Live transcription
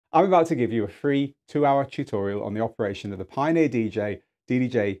I'm about to give you a free 2-hour tutorial on the operation of the Pioneer DJ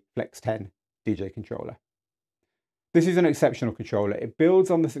DDJ-FLX10 DJ controller. This is an exceptional controller. It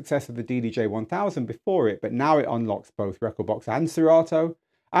builds on the success of the DDJ-1000 before it, but now it unlocks both Rekordbox and Serato,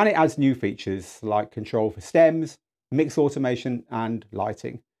 and it adds new features like control for stems, mix automation, and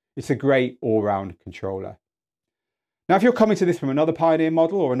lighting. It's a great all-round controller. Now, if you're coming to this from another Pioneer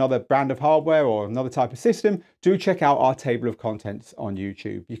model or another brand of hardware or another type of system, do check out our table of contents on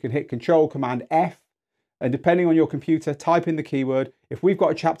YouTube. You can hit Control Command F, and depending on your computer, type in the keyword. If we've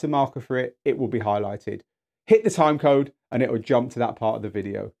got a chapter marker for it, it will be highlighted. Hit the time code and it will jump to that part of the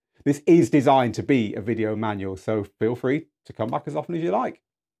video. This is designed to be a video manual, so feel free to come back as often as you like.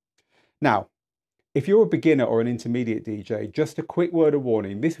 Now, if you're a beginner or an intermediate DJ, just a quick word of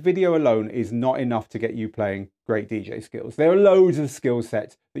warning, this video alone is not enough to get you playing great DJ skills. There are loads of skill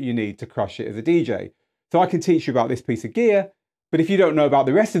sets that you need to crush it as a DJ. So I can teach you about this piece of gear, but if you don't know about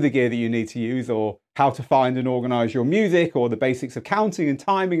the rest of the gear that you need to use, or how to find and organize your music, or the basics of counting and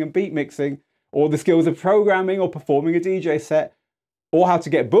timing and beat mixing, or the skills of programming or performing a DJ set, or how to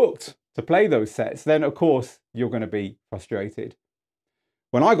get booked to play those sets, then of course you're going to be frustrated.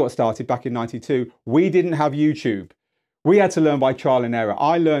 When I got started back in '92, we didn't have YouTube. We had to learn by trial and error.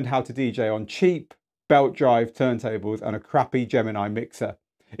 I learned how to DJ on cheap belt drive turntables and a crappy Gemini mixer.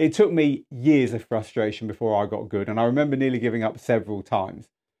 It took me years of frustration before I got good, and I remember nearly giving up several times.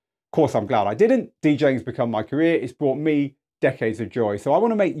 Of course, I'm glad I didn't. DJing's become my career. It's brought me decades of joy. So I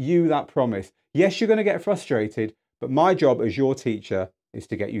want to make you that promise. Yes, you're going to get frustrated, but my job as your teacher is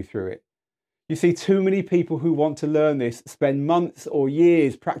to get you through it. You see, too many people who want to learn this spend months or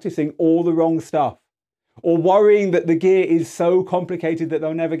years practicing all the wrong stuff, or worrying that the gear is so complicated that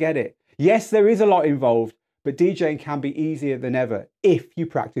they'll never get it. Yes, there is a lot involved, but DJing can be easier than ever if you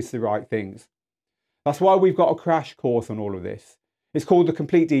practice the right things. That's why we've got a crash course on all of this. It's called the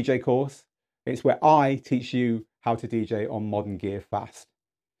Complete DJ course. It's where I teach you how to DJ on modern gear fast.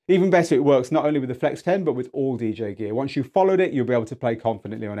 Even better, it works not only with the Flex 10, but with all DJ gear. Once you've followed it, you'll be able to play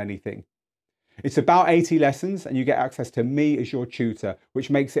confidently on anything. It's about 80 lessons, and you get access to me as your tutor, which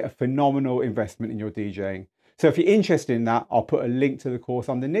makes it a phenomenal investment in your DJing. So if you're interested in that, I'll put a link to the course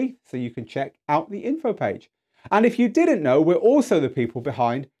underneath so you can check out the info page. And if you didn't know, we're also the people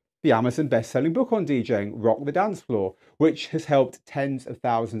behind the Amazon best-selling book on DJing, Rock the Dance Floor, which has helped tens of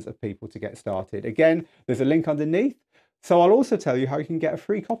thousands of people to get started. Again, there's a link underneath. So I'll also tell you how you can get a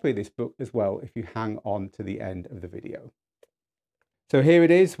free copy of this book as well if you hang on to the end of the video. So here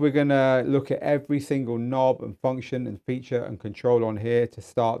it is. We're going to look at every single knob and function and feature and control on here to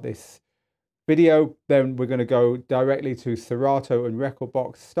start this video. Then we're going to go directly to Serato and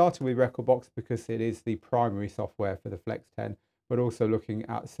Rekordbox, starting with Rekordbox because it is the primary software for the Flex 10, but also looking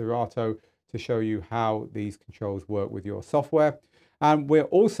at Serato to show you how these controls work with your software. And we're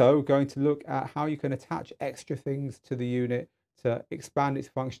also going to look at how you can attach extra things to the unit to expand its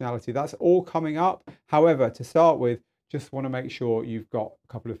functionality. That's all coming up. However, to start with, just want to make sure you've got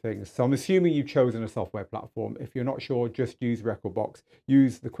a couple of things. So I'm assuming you've chosen a software platform. If you're not sure, just use Rekordbox.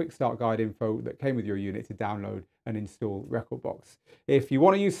 Use the quick start guide info that came with your unit to download and install Rekordbox. If you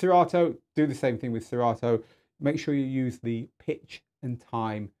want to use Serato, do the same thing with Serato. Make sure you use the pitch and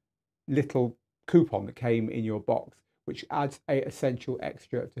time little coupon that came in your box, which adds an essential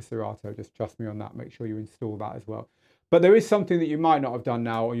extra to Serato. Just trust me on that. Make sure you install that as well. But there is something that you might not have done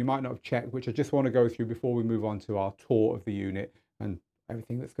now, or you might not have checked, which I just want to go through before we move on to our tour of the unit and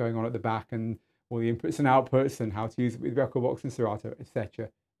everything that's going on at the back and all the inputs and outputs and how to use it with Rekordbox and Serato, etc.,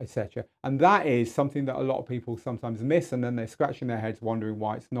 etc. And that is something that a lot of people sometimes miss, and then they're scratching their heads wondering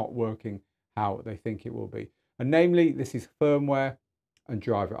why it's not working how they think it will be. And namely, this is firmware and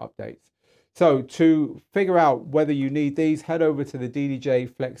driver updates. So to figure out whether you need these, head over to the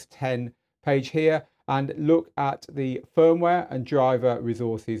DDJ-FLX10 page here and look at the firmware and driver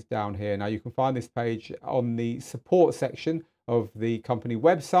resources down here. Now you can find this page on the support section of the company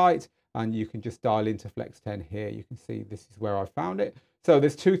website, and you can just dial into Flex 10 here. You can see this is where I found it. So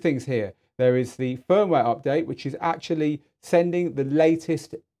there's two things here. There is the firmware update, which is actually sending the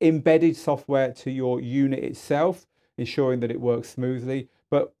latest embedded software to your unit itself, ensuring that it works smoothly.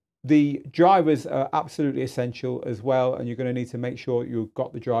 But the drivers are absolutely essential as well, and you're going to need to make sure you've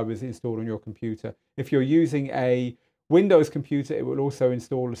got the drivers installed on your computer. If you're using a Windows computer, it will also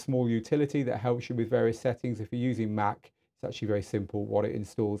install a small utility that helps you with various settings. If you're using Mac, it's actually very simple what it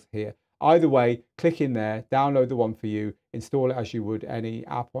installs here. Either way, click in there, download the one for you, install it as you would any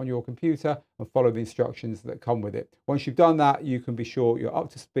app on your computer, and follow the instructions that come with it. Once you've done that, you can be sure you're up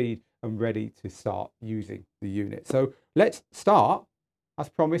to speed and ready to start using the unit. So let's start, as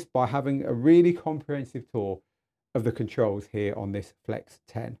promised, by having a really comprehensive tour of the controls here on this Flex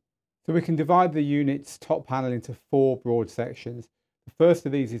 10. So we can divide the unit's top panel into 4 broad sections. The first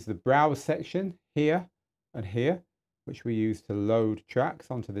of these is the browse section here and here, which we use to load tracks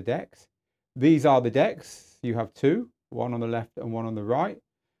onto the decks. These are the decks. You have 2, one on the left and one on the right,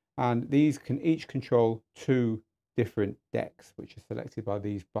 and these can each control 2 different decks, which are selected by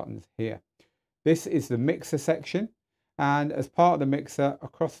these buttons here. This is the mixer section, and as part of the mixer,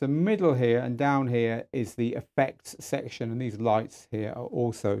 across the middle here and down here is the effects section, and these lights here are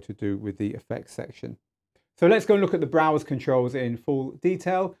also to do with the effects section. So let's go and look at the browse controls in full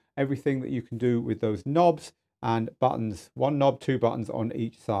detail, everything that you can do with those knobs and buttons. 1 knob, 2 buttons on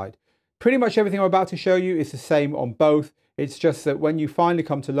each side. Pretty much everything I'm about to show you is the same on both. It's just that when you finally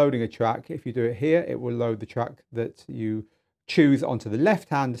come to loading a track, if you do it here, it will load the track that you choose onto the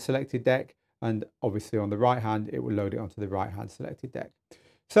left-hand selected deck, and obviously on the right hand, it will load it onto the right-hand selected deck.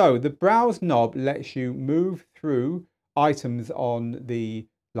 So the browse knob lets you move through items on the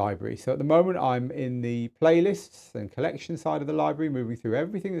library. So at the moment, I'm in the playlists and collection side of the library, moving through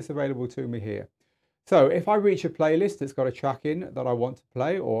everything that's available to me here. So if I reach a playlist that's got a track in that I want to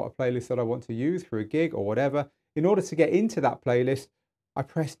play, or a playlist that I want to use for a gig or whatever, in order to get into that playlist, I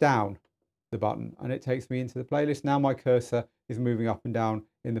press down the button and it takes me into the playlist. Now my cursor is moving up and down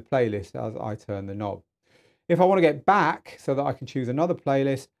in the playlist as I turn the knob. If I want to get back so that I can choose another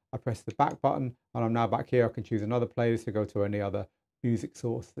playlist, I press the back button and I'm now back here. I can choose another playlist to go to any other music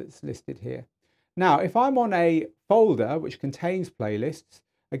source that's listed here. Now, if I'm on a folder which contains playlists,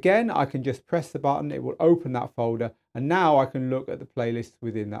 again, I can just press the button, it will open that folder, and now I can look at the playlists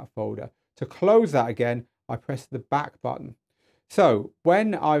within that folder. To close that again, I press the back button. So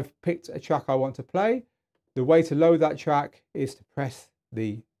when I've picked a track I want to play, the way to load that track is to press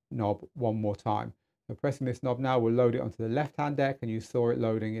the knob one more time. So pressing this knob now will load it onto the left-hand deck, and you saw it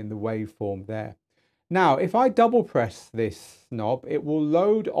loading in the waveform there. Now, if I double press this knob, it will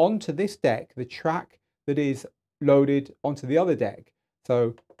load onto this deck the track that is loaded onto the other deck.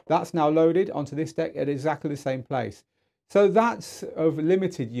 So that's now loaded onto this deck at exactly the same place. So that's of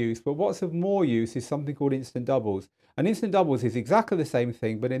limited use, but what's of more use is something called instant doubles. And instant doubles is exactly the same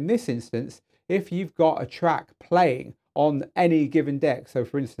thing, but in this instance, if you've got a track playing on any given deck, so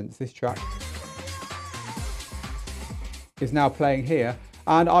for instance, this track is now playing here,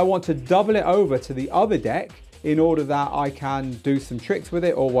 and I want to double it over to the other deck in order that I can do some tricks with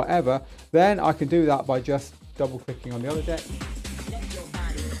it or whatever, then I can do that by just double clicking on the other deck.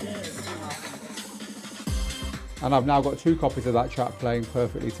 And I've now got 2 copies of that track playing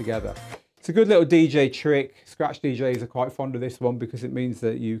perfectly together. It's a good little DJ trick. Scratch DJs are quite fond of this one because it means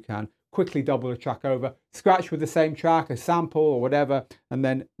that you can quickly double a track over, scratch with the same track, a sample or whatever, and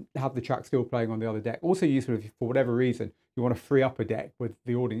then have the track still playing on the other deck. Also useful if, for whatever reason, you want to free up a deck with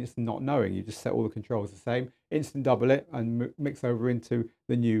the audience not knowing. You just set all the controls the same, instant double it, and mix over into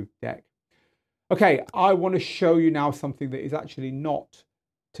the new deck. Okay, I want to show you now something that is actually not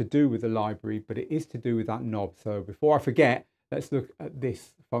to do with the library, but it is to do with that knob. So before I forget, let's look at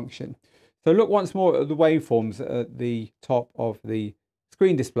this function. So look once more at the waveforms at the top of the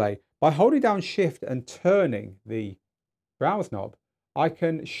screen display. By holding down Shift and turning the browse knob, I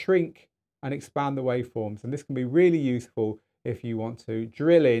can shrink and expand the waveforms. And this can be really useful if you want to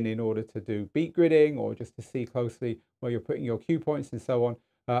drill in order to do beat gridding, or just to see closely where you're putting your cue points and so on.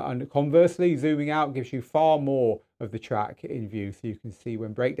 And conversely, zooming out gives you far more of the track in view, so you can see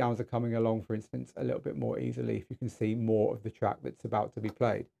when breakdowns are coming along, for instance, a little bit more easily if you can see more of the track that's about to be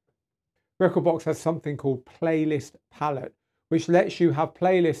played. Rekordbox has something called Playlist Palette, which lets you have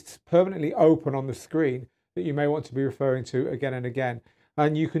playlists permanently open on the screen that you may want to be referring to again and again.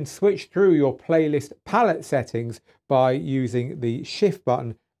 And you can switch through your playlist palette settings by using the Shift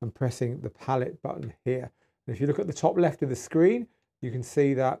button and pressing the palette button here. And if you look at the top left of the screen, you can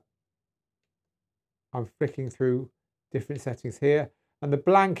see that I'm flicking through different settings here. And the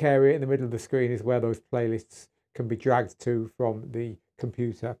blank area in the middle of the screen is where those playlists can be dragged to from the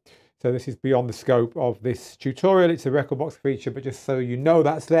computer. So this is beyond the scope of this tutorial. It's a Rekordbox feature, but just so you know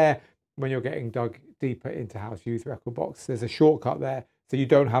that's there when you're getting dug deeper into how to use Rekordbox. There's a shortcut there, so you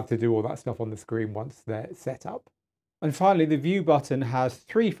don't have to do all that stuff on the screen once they're set up. And finally, the view button has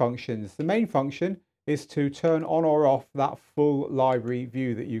 3 functions. The main function is to turn on or off that full library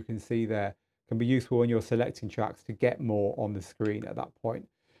view that you can see there. It can be useful when you're selecting tracks to get more on the screen at that point.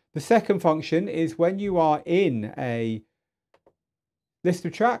 The second function is when you are in a list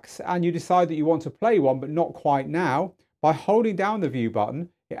of tracks and you decide that you want to play one but not quite now, by holding down the view button,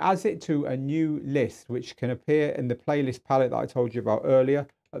 it adds it to a new list which can appear in the playlist palette that I told you about earlier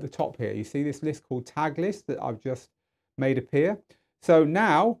at the top here. You see this list called tag list that I've just made appear. So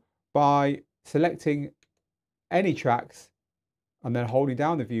now by selecting any tracks and then holding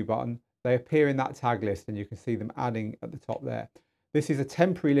down the view button, they appear in that tag list and you can see them adding at the top there. This is a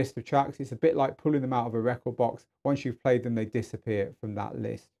temporary list of tracks. It's a bit like pulling them out of a record box. Once you've played them, they disappear from that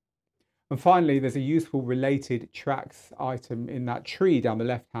list. And finally, there's a useful related tracks item in that tree down the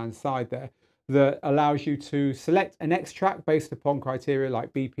left-hand side there that allows you to select a next track based upon criteria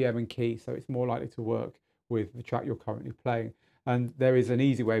like BPM and key. So it's more likely to work with the track you're currently playing. And there is an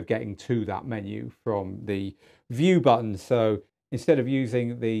easy way of getting to that menu from the view button. So instead of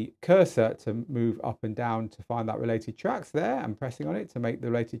using the cursor to move up and down to find that related tracks there and pressing on it to make the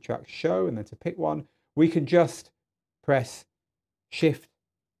related tracks show and then to pick one, we can just press Shift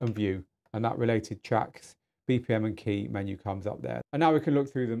and View, and that related tracks, BPM and key menu comes up there. And now we can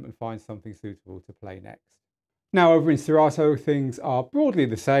look through them and find something suitable to play next. Now over in Serato, things are broadly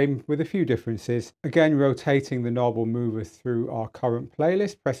the same with a few differences. Again, rotating the knob will move us through our current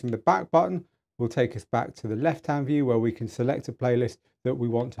playlist. Pressing the back button will take us back to the left-hand view where we can select a playlist that we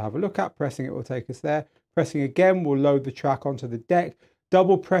want to have a look at. Pressing it will take us there. Pressing again will load the track onto the deck.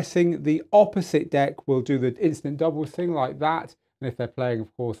 Double pressing the opposite deck will do the instant double thing like that. And if they're playing,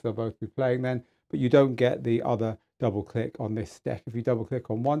 of course, they'll both be playing then, but you don't get the other double click on this deck. If you double click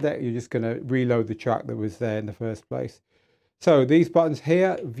on one deck, you're just going to reload the track that was there in the first place. So these buttons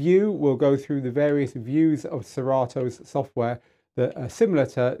here, View, will go through the various views of Serato's software that are similar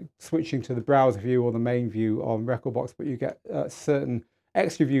to switching to the browser view or the main view on Rekordbox, but you get certain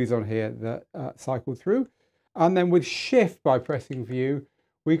extra views on here that cycle through. And then with Shift, by pressing View,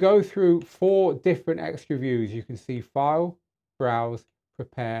 we go through 4 different extra views. You can see File, Browse,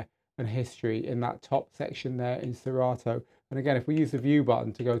 Prepare, and History in that top section there in Serato. And again, if we use the View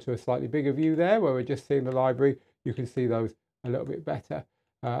button to go to a slightly bigger view there, where we're just seeing the library, you can see those a little bit better.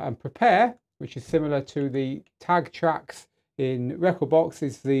 And Prepare, which is similar to the tag tracks in Rekordbox,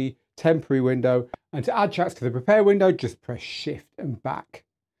 is the temporary window. And to add tracks to the Prepare window, just press Shift and back.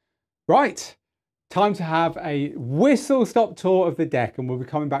 Right, time to have a whistle-stop tour of the deck, and we'll be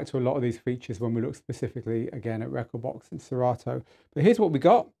coming back to a lot of these features when we look specifically again at Rekordbox and Serato. But here's what we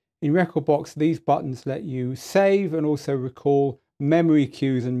got. In Rekordbox, these buttons let you save and also recall memory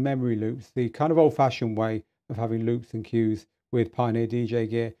cues and memory loops, the kind of old-fashioned way of having loops and cues with Pioneer DJ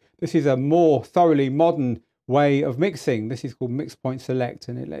gear. This is a more thoroughly modern way of mixing. This is called Mix Point Select,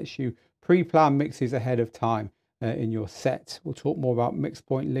 and it lets you pre-plan mixes ahead of time in your set. We'll talk more about Mix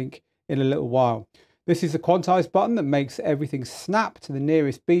Point Link in a little while. This is a quantized button that makes everything snap to the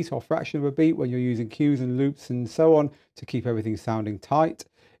nearest beat or fraction of a beat when you're using cues and loops and so on to keep everything sounding tight.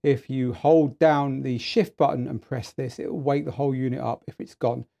 If you hold down the Shift button and press this, it will wake the whole unit up if it's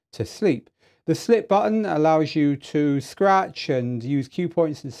gone to sleep. The Slip button allows you to scratch and use cue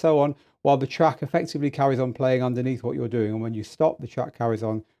points and so on while the track effectively carries on playing underneath what you're doing. And when you stop, the track carries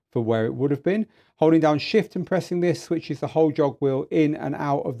on for where it would have been. Holding down Shift and pressing this switches the whole jog wheel in and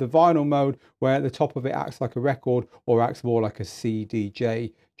out of the vinyl mode, where at the top of it acts like a record or acts more like a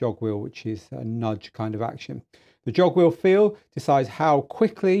CDJ jog wheel, which is a nudge kind of action. The Jogwheel feel decides how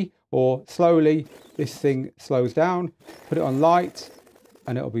quickly or slowly this thing slows down. Put it on light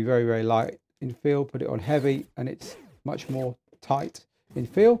and it'll be very, very light in feel. Put it on heavy and it's much more tight in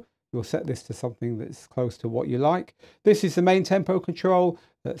feel. You'll set this to something that's close to what you like. This is the main tempo control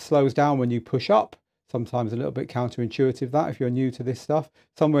that slows down when you push up. Sometimes a little bit counterintuitive that if you're new to this stuff.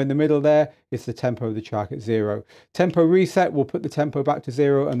 Somewhere in the middle there is the tempo of the track at 0. Tempo reset will put the tempo back to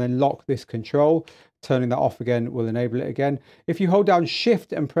 0 and then lock this control. Turning that off again will enable it again. If you hold down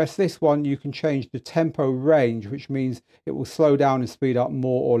Shift and press this one, you can change the tempo range, which means it will slow down and speed up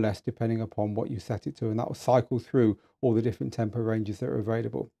more or less depending upon what you set it to, and that will cycle through all the different tempo ranges that are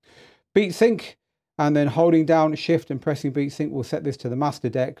available. Beat sync, and then holding down Shift and pressing beat sync will set this to the master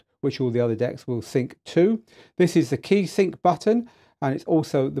deck, which all the other decks will sync to. This is the key sync button, and it's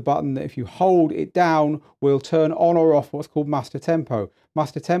also the button that if you hold it down will turn on or off what's called master tempo.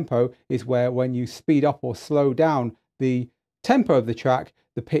 Master tempo is where when you speed up or slow down the tempo of the track,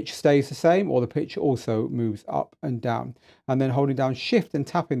 the pitch stays the same or the pitch also moves up and down. And then holding down Shift and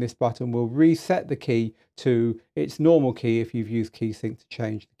tapping this button will reset the key to its normal key if you've used key sync to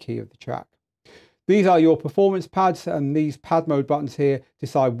change the key of the track. These are your performance pads, and these pad mode buttons here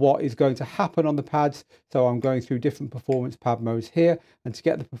decide what is going to happen on the pads. So I'm going through different performance pad modes here, and to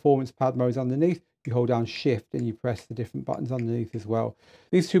get the performance pad modes underneath, you hold down Shift and you press the different buttons underneath as well.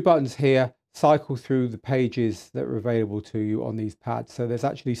 These 2 buttons here cycle through the pages that are available to you on these pads. So there's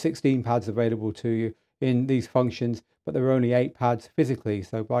actually 16 pads available to you in these functions, but there are only 8 pads physically.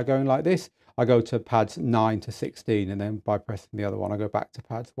 So by going like this, I go to pads 9 to 16, and then by pressing the other one, I go back to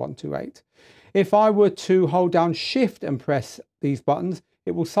pads 1 to 8. If I were to hold down Shift and press these buttons,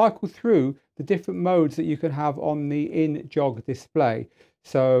 it will cycle through the different modes that you can have on the in-jog display.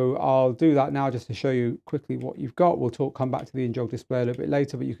 So I'll do that now just to show you quickly what you've got. We'll come back to the in-jog display a little bit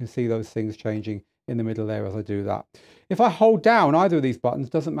later, but you can see those things changing in the middle there as I do that. If I hold down either of these buttons,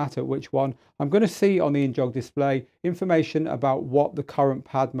 doesn't matter which one, I'm going to see on the in-jog display information about what the current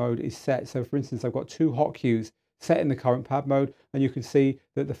pad mode is set. So for instance, I've got two hot cues set in the current pad mode, and you can see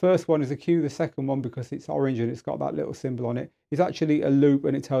that the first one is a cue, the second one, because it's orange and it's got that little symbol on it, is actually a loop,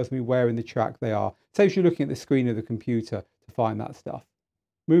 and it tells me where in the track they are. Saves you looking at the screen of the computer to find that stuff.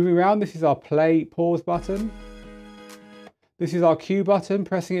 Moving around, this is our play pause button. This is our cue button.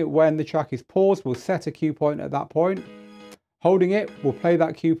 Pressing it when the track is paused will set a cue point at that point. Holding it will play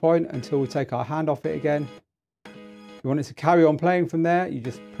that cue point until we take our hand off it again. If you want it to carry on playing from there, you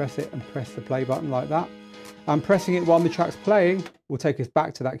just press it and press the play button like that. And pressing it while the track's playing will take us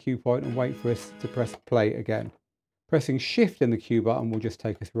back to that cue point and wait for us to press play again. Pressing shift in the cue button will just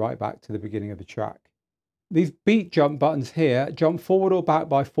take us right back to the beginning of the track. These beat jump buttons here jump forward or back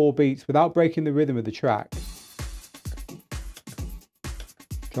by 4 beats without breaking the rhythm of the track.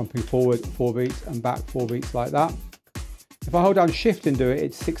 Jumping forward 4 beats and back 4 beats like that. If I hold down shift and do it,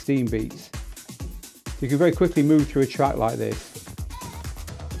 it's 16 beats. So you can very quickly move through a track like this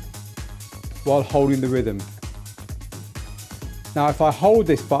while holding the rhythm. Now if I hold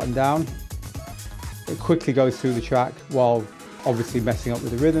this button down, it quickly goes through the track while obviously messing up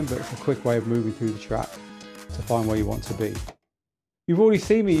with the rhythm, but it's a quick way of moving through the track to find where you want to be. You've already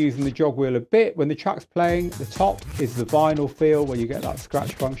seen me using the jog wheel a bit. When the track's playing, the top is the vinyl feel where you get that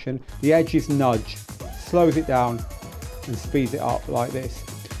scratch function. The edge is nudge, slows it down and speeds it up like this.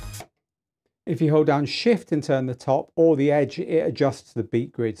 If you hold down shift and turn the top or the edge, it adjusts the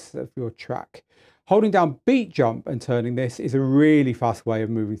beat grids of your track. Holding down beat jump and turning this is a really fast way of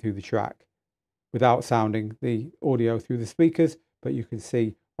moving through the track without sounding the audio through the speakers, but you can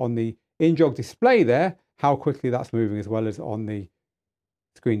see on the in-jog display there how quickly that's moving as well as on the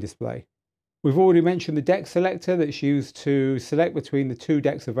screen display. We've already mentioned the deck selector that's used to select between the 2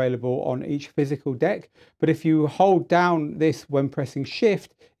 decks available on each physical deck, but if you hold down this when pressing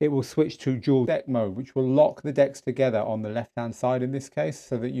shift, it will switch to dual deck mode, which will lock the decks together on the left hand side in this case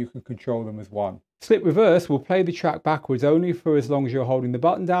so that you can control them as one. Slip reverse will play the track backwards only for as long as you're holding the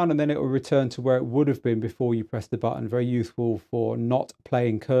button down, and then it will return to where it would have been before you press the button. Very useful for not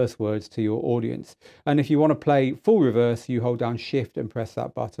playing curse words to your audience. And if you want to play full reverse, you hold down shift and press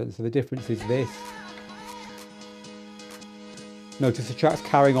that button. So the difference is this. Notice the track's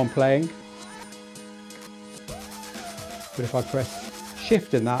carrying on playing. But if I press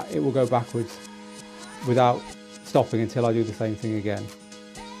shift in that, it will go backwards without stopping until I do the same thing again.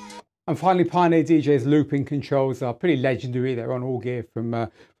 And finally, Pioneer DJ's looping controls are pretty legendary. They're on all gear from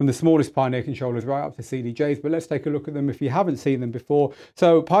the smallest Pioneer controllers right up to CDJs, but let's take a look at them if you haven't seen them before.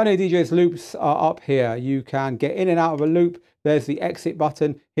 So Pioneer DJ's loops are up here. You can get in and out of a loop. There's the exit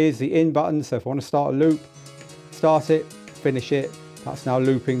button. Here's the in button. So if I want to start a loop, start it, finish it. That's now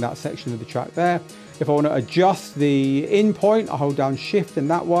looping that section of the track there. If I want to adjust the in point, I hold down shift in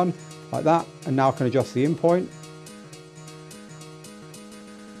that one, like that, and now I can adjust the in point.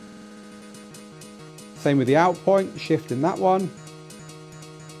 Same with the out point, shift in that one.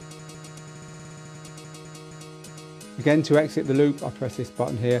 Again, to exit the loop, I press this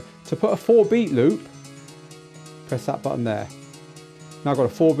button here. To put a 4-beat loop, press that button there. Now I've got a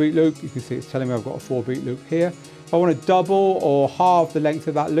 4-beat loop. You can see it's telling me I've got a 4-beat loop here. If I want to double or halve the length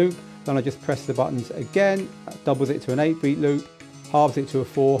of that loop, then I just press the buttons again. That doubles it to an 8-beat loop, halves it to a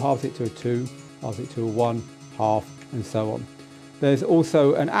 4, halves it to a 2, halves it to a 1, half, and so on. There's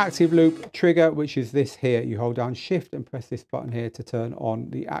also an active loop trigger, which is this here. You hold down shift and press this button here to turn on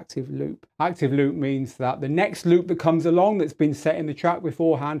the active loop. Active loop means that the next loop that comes along that's been set in the track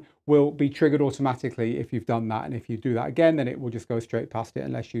beforehand will be triggered automatically if you've done that. And if you do that again, then it will just go straight past it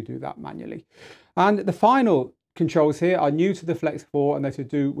unless you do that manually. And the final controls here are new to the Flex 4, and they're to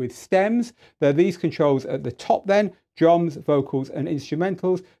do with stems. They're these controls at the top then, drums, vocals and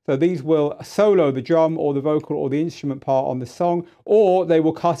instrumentals. So these will solo the drum or the vocal or the instrument part on the song, or they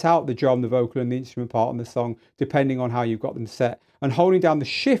will cut out the drum, the vocal and the instrument part on the song, depending on how you've got them set. And holding down the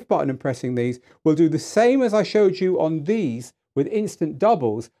shift button and pressing these will do the same as I showed you on these with instant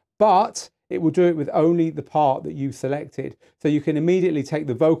doubles, but it will do it with only the part that you selected. So you can immediately take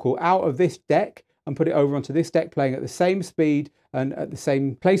the vocal out of this deck and put it over onto this deck playing at the same speed and at the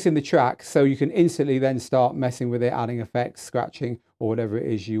same place in the track, so you can instantly then start messing with it, adding effects, scratching, or whatever it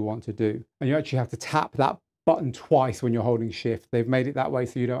is you want to do. And you actually have to tap that button twice when you're holding shift. They've made it that way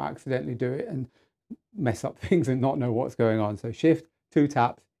so you don't accidentally do it and mess up things and not know what's going on. So shift, 2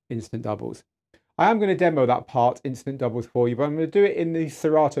 taps, instant doubles. I am going to demo that part, instant doubles, for you, but I'm going to do it in the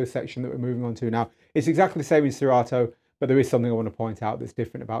Serato section that we're moving on to now. It's exactly the same in Serato, but there is something I want to point out that's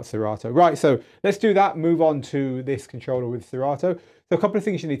different about Serato. Right, so let's do that, move on to this controller with Serato. So a couple of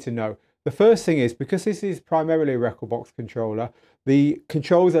things you need to know. The first thing is, because this is primarily a Rekordbox controller, the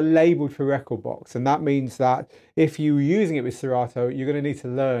controls are labeled for Rekordbox, and that means that if you're using it with Serato, you're going to need to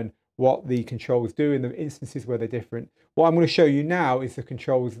learn what the controls do in the instances where they're different. What I'm going to show you now is the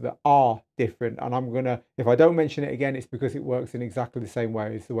controls that are different, and I'm going to, if I don't mention it again, it's because it works in exactly the same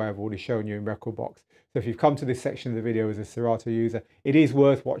way as the way I've already shown you in Rekordbox. So if you've come to this section of the video as a Serato user, it is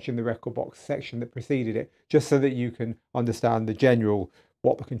worth watching the Rekordbox section that preceded it, just so that you can understand the general,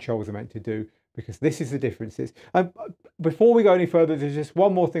 what the controls are meant to do, because this is the differences. Before we go any further, there's just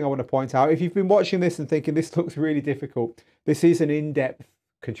one more thing I want to point out. If you've been watching this and thinking this looks really difficult, this is an in-depth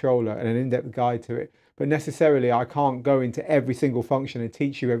controller and an in-depth guide to it, but necessarily I can't go into every single function and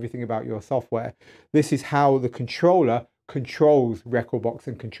teach you everything about your software. This is how the controller controls Rekordbox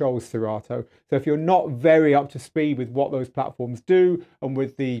and controls Serato. So if you're not very up to speed with what those platforms do and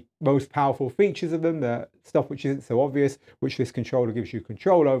with the most powerful features of them, the stuff which isn't so obvious, which this controller gives you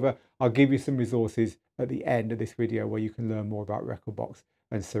control over, I'll give you some resources at the end of this video where you can learn more about Rekordbox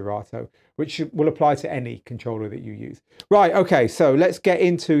and Serato, which will apply to any controller that you use. Right, okay, so let's get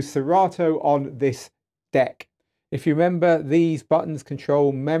into Serato on this deck. If you remember, these buttons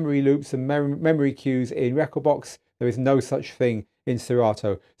control memory loops and memory cues in Rekordbox. There is no such thing in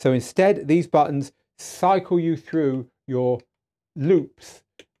Serato. So instead, these buttons cycle you through your loops.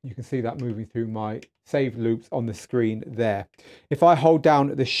 You can see that moving through my saved loops on the screen there. If I hold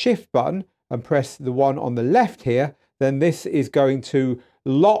down the shift button and press the one on the left here, then this is going to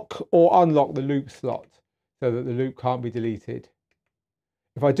lock or unlock the loop slot so that the loop can't be deleted.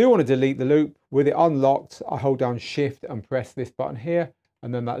 If I do want to delete the loop with it unlocked, I hold down shift and press this button here,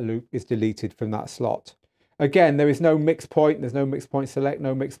 and then that loop is deleted from that slot. Again, there is no mix point, there's no mix point select,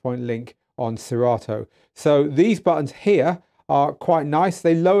 no mix point link on Serato. So these buttons here are quite nice.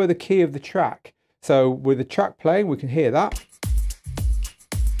 They lower the key of the track. So with the track playing, we can hear that.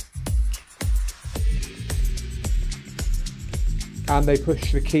 And they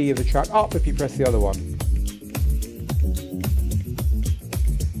push the key of the track up if you press the other one.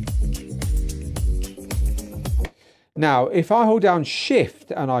 Now, if I hold down shift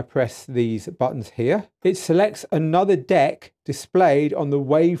and I press these buttons here, it selects another deck displayed on the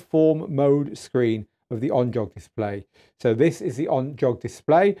waveform mode screen of the on-jog display. So this is the on-jog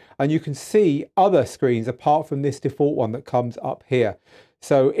display, and you can see other screens apart from this default one that comes up here.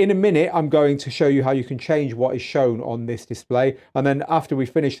 So in a minute, I'm going to show you how you can change what is shown on this display. And then after we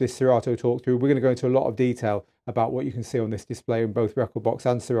finish this Serato talk through, we're going to go into a lot of detail about what you can see on this display in both Rekordbox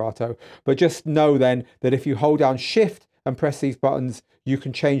and Serato. But just know then that if you hold down shift and press these buttons, you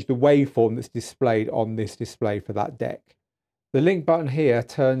can change the waveform that's displayed on this display for that deck. The link button here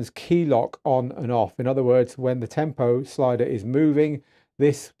turns key lock on and off. In other words, when the tempo slider is moving,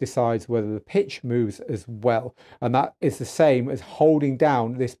 this decides whether the pitch moves as well. And that is the same as holding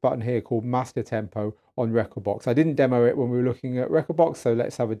down this button here called master tempo on Rekordbox. I didn't demo it when we were looking at Rekordbox, so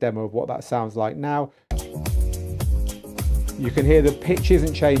let's have a demo of what that sounds like now. You can hear the pitch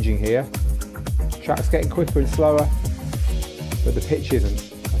isn't changing here. Track's getting quicker and slower, but the pitch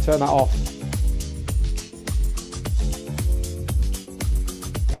isn't. I turn that off.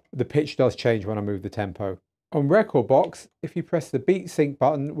 The pitch does change when I move the tempo. On Rekordbox, if you press the beat sync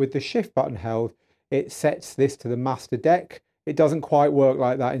button with the shift button held, it sets this to the master deck. It doesn't quite work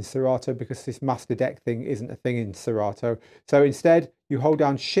like that in Serato because this master deck thing isn't a thing in Serato. So instead, you hold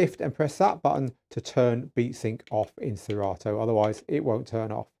down shift and press that button to turn beat sync off in Serato. Otherwise, it won't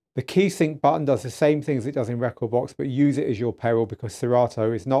turn off. The key sync button does the same things it does in Rekordbox, but use it as your peril because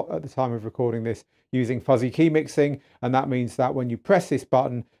Serato is not, at the time of recording this, using fuzzy key mixing. And that means that when you press this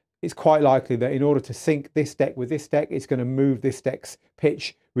button, it's quite likely that in order to sync this deck with this deck, it's going to move this deck's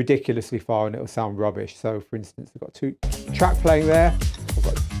pitch ridiculously far and it'll sound rubbish. So for instance, I've got two track playing there, I've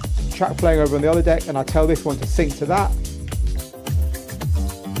got track playing over on the other deck, and I tell this one to sync to that.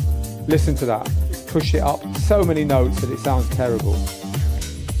 Listen to that. It's pushed it up so many notes that it sounds terrible.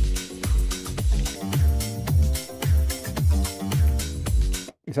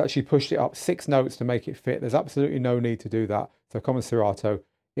 It's actually pushed it up 6 notes to make it fit. There's absolutely no need to do that. So come on Serato,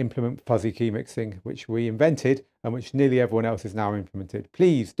 implement fuzzy key mixing, which we invented and which nearly everyone else has now implemented.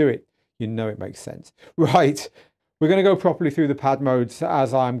 Please do it. You know it makes sense. Right, we're going to go properly through the pad modes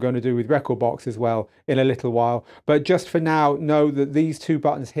as I'm going to do with Rekordbox as well in a little while. But just for now, know that these two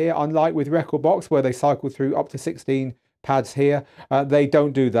buttons here, unlike with Rekordbox where they cycle through up to 16 pads here. They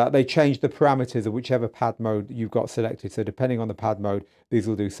don't do that. They change the parameters of whichever pad mode you've got selected. So depending on the pad mode, these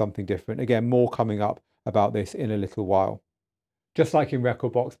will do something different. Again, more coming up about this in a little while. Just like in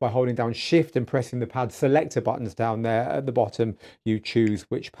Rekordbox, by holding down Shift and pressing the pad selector buttons down there at the bottom, you choose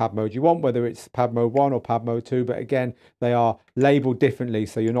which pad mode you want, whether it's pad mode 1 or pad mode 2. But again, they are labeled differently,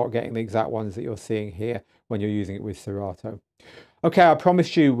 so you're not getting the exact ones that you're seeing here when you're using it with Serato. Okay, I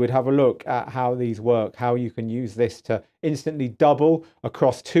promised you we'd have a look at how these work, how you can use this to instantly double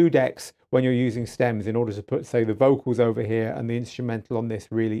across 2 decks when you're using stems in order to put, say, the vocals over here and the instrumental on this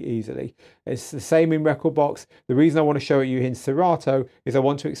really easily. It's the same in Rekordbox. The reason I want to show it you in Serato is I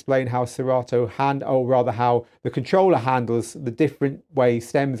want to explain how how the controller handles the different way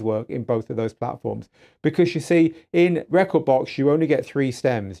stems work in both of those platforms. Because you see, in Rekordbox, you only get 3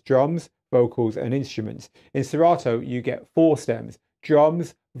 stems: drums, vocals, and instruments. In Serato, you get 4 stems: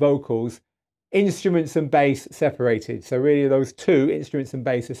 drums, vocals, instruments and bass separated. So really those 2, instruments and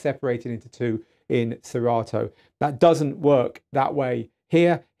bass, are separated into 2 in Serato. That doesn't work that way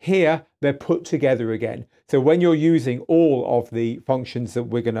here. Here they're put together again. So when you're using all of the functions that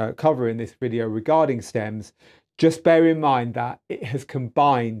we're going to cover in this video regarding stems, just bear in mind that it has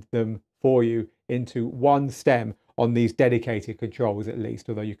combined them for you into 1 stem on these dedicated controls at least,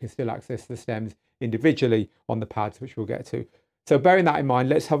 although you can still access the stems individually on the pads, which we'll get to. So bearing that in mind,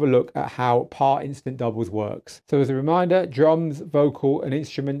 let's have a look at how part instant doubles works. So as a reminder, drums, vocal and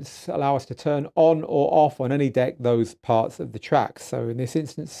instruments allow us to turn on or off on any deck those parts of the track. So in this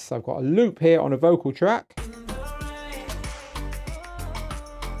instance, I've got a loop here on a vocal track.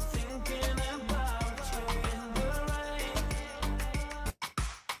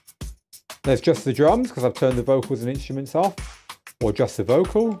 There's just the drums because I've turned the vocals and instruments off, or just the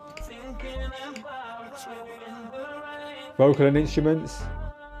vocal. Vocal and instruments,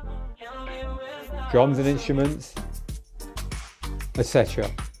 drums and instruments, etc.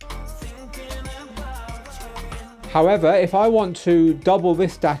 However, if I want to double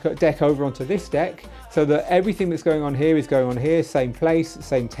this deck over onto this deck, so that everything that's going on here is going on here, same place,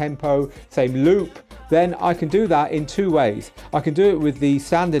 same tempo, same loop, then I can do that in 2 ways. I can do it with the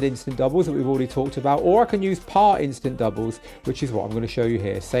standard instant doubles that we've already talked about, or I can use part instant doubles, which is what I'm going to show you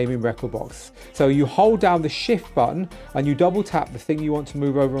here, same in Rekordbox. So you hold down the Shift button and you double tap the thing you want to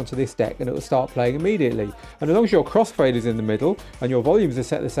move over onto this deck and it will start playing immediately. And as long as your crossfader is in the middle and your volumes are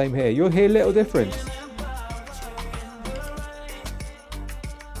set the same here, you'll hear little difference.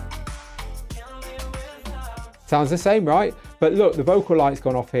 Sounds the same, right? But look, the vocal light's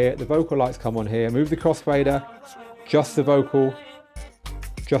gone off here, the vocal lights come on here, move the crossfader, just the vocal,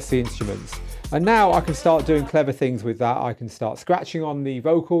 just the instruments. And now I can start doing clever things with that. I can start scratching on the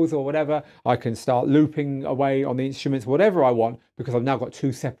vocals or whatever. I can start looping away on the instruments, whatever I want, because I've now got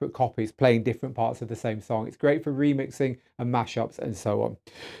 2 separate copies playing different parts of the same song. It's great for remixing and mashups and so on.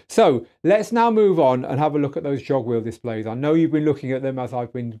 So let's now move on and have a look at those Jogwheel displays. I know you've been looking at them as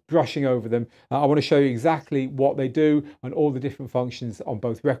I've been brushing over them. I want to show you exactly what they do and all the different functions on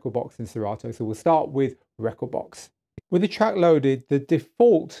both Rekordbox and Serato. So we'll start with Rekordbox. With the track loaded, the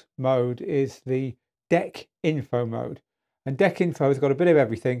default mode is the deck info mode. And deck info has got a bit of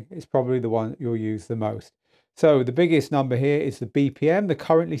everything. It's probably the one you'll use the most. So the biggest number here is the BPM, the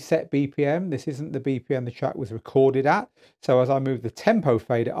currently set BPM. This isn't the BPM the track was recorded at. So as I move the tempo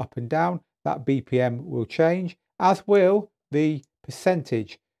fader up and down, that BPM will change, as will the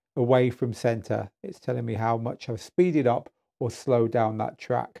percentage away from center. It's telling me how much I've speeded up or slowed down that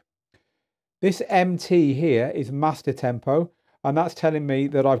track. This MT here is master tempo, and that's telling me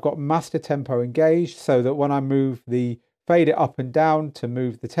that I've got master tempo engaged, so that when I move the fader up and down to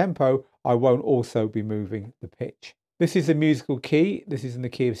move the tempo, I won't also be moving the pitch. This is the musical key. This is in the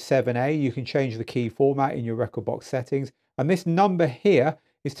key of 7A. You can change the key format in your Rekordbox settings. And this number here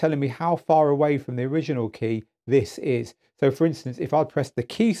is telling me how far away from the original key this is. So for instance, if I press the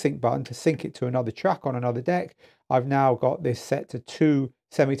key sync button to sync it to another track on another deck, I've now got this set to 2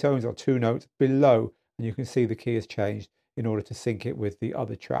 semitones or 2 notes below, and you can see the key has changed in order to sync it with the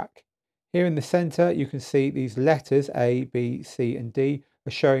other track. Here in the center, you can see these letters A, B, C, and D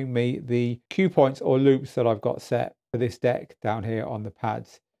are showing me the cue points or loops that I've got set for this deck down here on the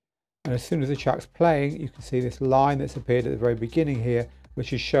pads. And as soon as the track's playing, you can see this line that's appeared at the very beginning here,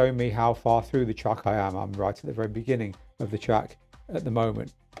 which is showing me how far through the track I am. I'm right at the very beginning of the track at the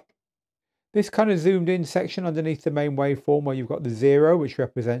moment. This kind of zoomed in section underneath the main waveform, where you've got the 0, which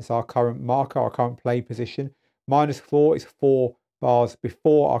represents our current marker, our current play position. -4 is 4 bars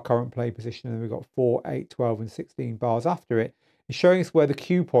before our current play position, and then we've got 4, 8, 12 and 16 bars after it. It's showing us where the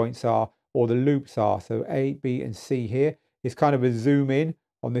cue points are, or the loops are. So A, B and C here is kind of a zoom in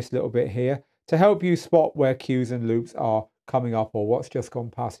on this little bit here, to help you spot where cues and loops are coming up or what's just gone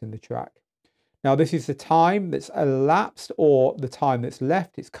past in the track. Now this is the time that's elapsed or the time that's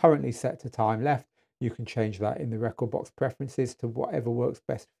left. It's currently set to time left. You can change that in the Rekordbox preferences to whatever works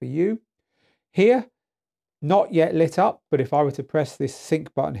best for you. Here, not yet lit up, but if I were to press this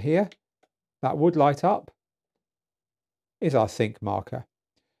sync button here, that would light up, is our sync marker.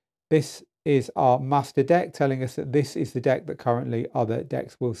 This is our master deck telling us that this is the deck that currently other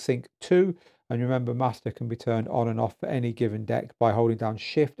decks will sync to. And remember, master can be turned on and off for any given deck by holding down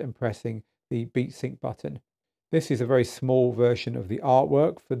Shift and pressing the beat sync button. This is a very small version of the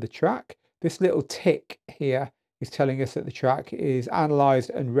artwork for the track. This little tick here is telling us that the track is analyzed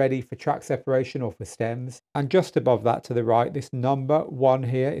and ready for track separation or for stems. And just above that to the right, this number 1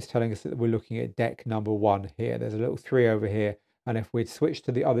 here is telling us that we're looking at deck number 1 here. There's a little 3 over here. And if we'd switch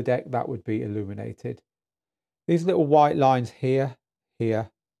to the other deck, that would be illuminated. These little white lines here,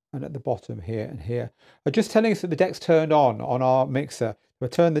 here, and at the bottom here and here are just telling us that the deck's turned on our mixer. If I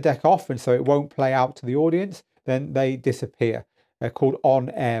turn the deck off and so it won't play out to the audience, then they disappear. They're called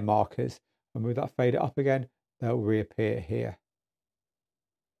on-air markers. And with that fade it up again, they'll reappear here.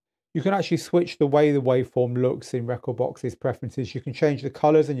 You can actually switch the way the waveform looks in Rekordbox's preferences. You can change the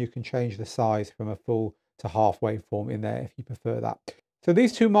colors and you can change the size from a full to half waveform in there if you prefer that. So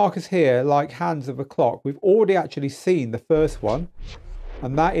these two markers here, like hands of a clock, we've already actually seen the first one,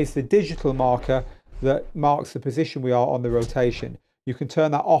 and that is the digital marker that marks the position we are on the rotation. You can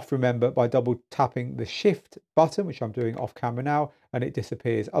turn that off, remember, by double tapping the Shift button, which I'm doing off camera now, and it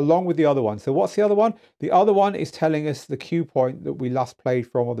disappears along with the other one. So what's the other one? The other one is telling us the cue point that we last played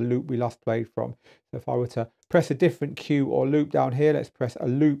from, or the loop we last played from. So if I were to press a different cue or loop down here, let's press a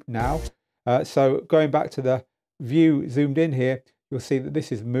loop now. So going back to the view zoomed in here, you'll see that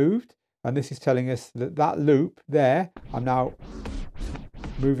this is moved, and this is telling us that that loop there, I'm now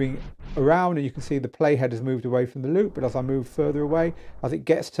moving around, and you can see the playhead has moved away from the loop, but as I move further away, as it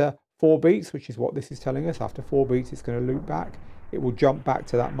gets to 4 beats, which is what this is telling us, after 4 beats it's going to loop back, it will jump back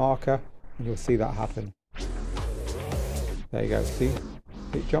to that marker, and you'll see that happen. There you go, see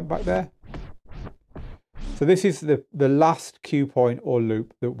it jump back there. So this is the last cue point or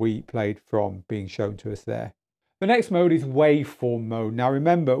loop that we played from being shown to us there. The next mode is waveform mode. Now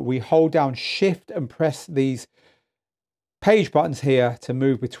remember, we hold down Shift and press these page buttons here to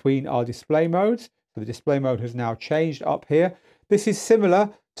move between our display modes. So the display mode has now changed up here. This is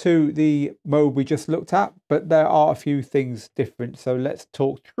similar to the mode we just looked at, but there are a few things different. So let's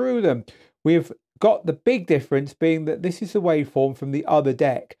talk through them. We've got the big difference being that this is the waveform from the other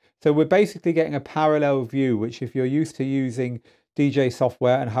deck. So we're basically getting a parallel view, which if you're used to using DJ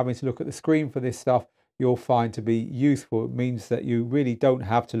software and having to look at the screen for this stuff, you'll find to be useful. It means that you really don't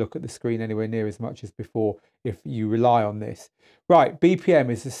have to look at the screen anywhere near as much as before if you rely on this. Right, BPM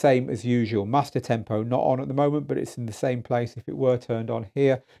is the same as usual. Master tempo not on at the moment, but it's in the same place. If it were turned on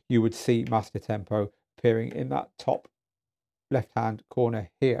here, you would see master tempo appearing in that top left-hand corner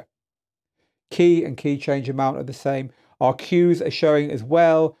here. Key and key change amount are the same. Our cues are showing as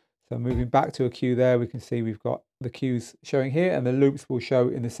well. So moving back to a cue there, we can see we've got the cues showing here, and the loops will show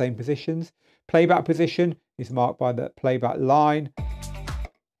in the same positions. Playback position is marked by the playback line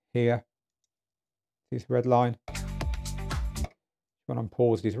here. This red line. When I'm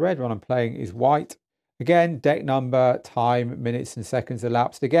paused is red, when I'm playing is white. Again, deck number, time, minutes and seconds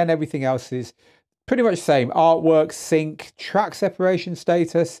elapsed. Again, everything else is pretty much the same. Artwork, sync, track separation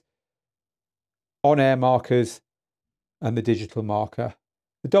status, on-air markers, and the digital marker.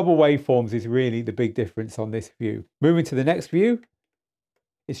 The double waveforms is really the big difference on this view. Moving to the next view,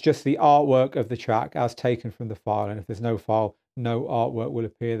 it's just the artwork of the track as taken from the file. And if there's no file, no artwork will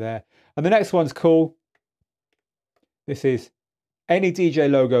appear there. And the next one's cool. This is any DJ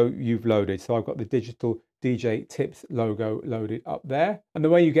logo you've loaded. So I've got the digital DJ tips logo loaded up there. And the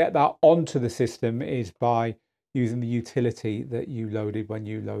way you get that onto the system is by using the utility that you loaded when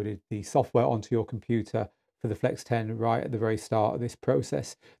you loaded the software onto your computer for the Flex 10 right at the very start of this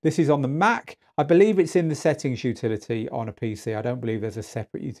process. This is on the Mac. I believe it's in the settings utility on a PC. I don't believe there's a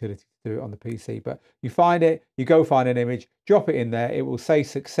separate utility to do it on the PC, but you find it, you go find an image, drop it in there, it will say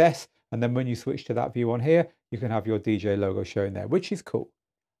success, and then when you switch to that view on here, you can have your DJ logo showing there, which is cool.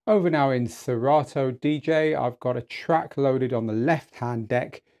 Over now in Serato DJ, I've got a track loaded on the left-hand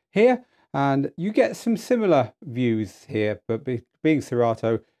deck here, and you get some similar views here, but being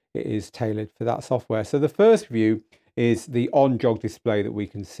Serato, it is tailored for that software. So the first view is the on-jog display that we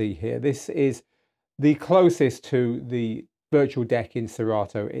can see here. This is the closest to the virtual deck in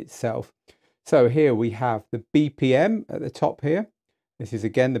Serato itself. So here we have the BPM at the top here. This is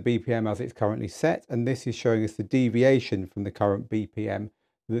again the BPM as it's currently set, and this is showing us the deviation from the current BPM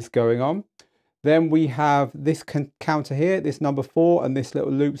that's going on. Then we have this counter here, this number 4, and this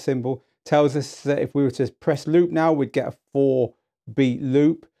little loop symbol tells us that if we were to press loop now, we'd get a 4-beat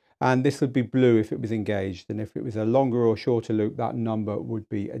loop, and this would be blue if it was engaged, and if it was a longer or shorter loop, that number would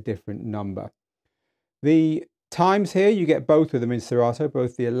be a different number. The times here, you get both of them in Serato,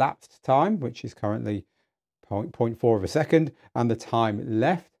 both the elapsed time, which is currently 0.4 of a second, and the time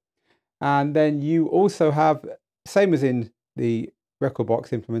left. And then you also have, same as in the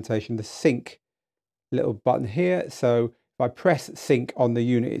Rekordbox implementation, the sync little button here. So if I press sync on the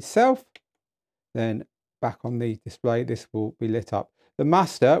unit itself, then back on the display, this will be lit up. The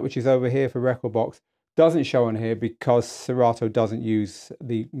master, which is over here for Rekordbox, doesn't show on here because Serato doesn't use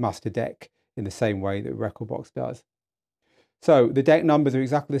the master deck in the same way that Rekordbox does. So the deck numbers are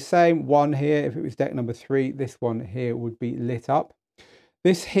exactly the same. 1 here, if it was deck number 3, this one here would be lit up.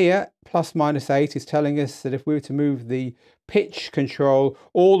 This here, ±8, is telling us that if we were to move the pitch control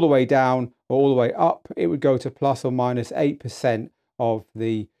all the way down or all the way up, it would go to ±8% of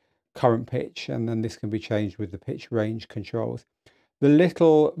the current pitch, and then this can be changed with the pitch range controls. The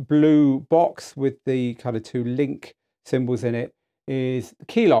little blue box with the kind of 2 link symbols in it is the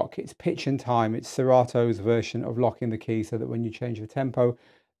key lock. It's pitch and time. It's Serato's version of locking the key so that when you change the tempo,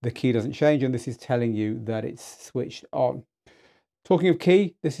 the key doesn't change, and this is telling you that it's switched on. Talking of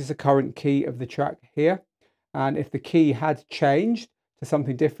key, this is the current key of the track here, and if the key had changed to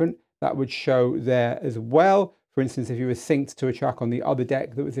something different, that would show there as well. For instance, if you were synced to a track on the other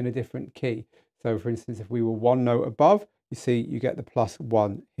deck that was in a different key. So for instance, if we were 1 note above, you see you get the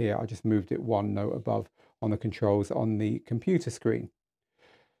 +1 here. I just moved it 1 note above on the controls on the computer screen.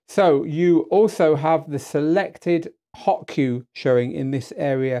 So you also have the selected hot cue showing in this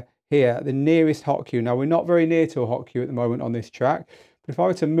area here, the nearest hot cue. Now we're not very near to a hot cue at the moment on this track, but if I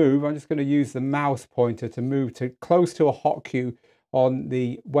were to move, I'm just going to use the mouse pointer to move to close to a hot cue on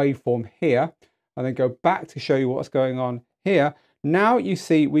the waveform here, and then go back to show you what's going on here. Now you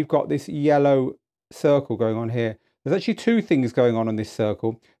see we've got this yellow circle going on here. There's actually 2 things going on this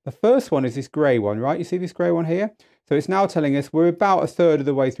circle. The first one is this grey one, right? You see this grey one here? So it's now telling us we're about 1/3 of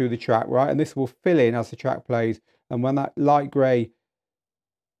the way through the track, right? And this will fill in as the track plays. And when that light grey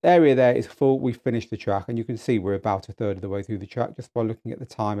area there is full, we finish the track. And you can see we're about 1/3 of the way through the track just by looking at the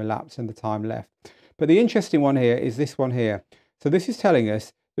time elapsed and the time left. But the interesting one here is this one here. So this is telling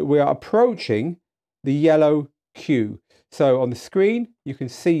us that we are approaching the yellow cue. So on the screen, you can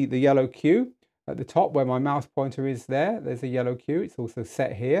see the yellow cue at the top where my mouse pointer is there. There's a yellow cue. It's also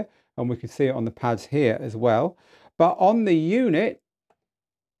set here, and we can see it on the pads here as well. But on the unit,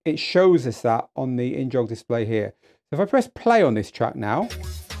 it shows us that on the in-jog display here. So if I press play on this track now,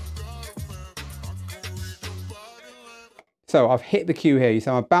 so I've hit the cue here. You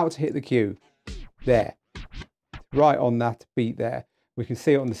see I'm about to hit the cue there, right on that beat there. We can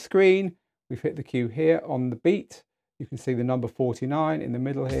see it on the screen. We've hit the cue here on the beat. You can see the number 49 in the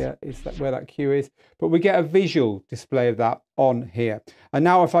middle here is where that cue is, but we get a visual display of that on here. And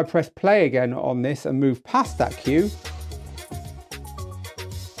now if I press play again on this and move past that cue,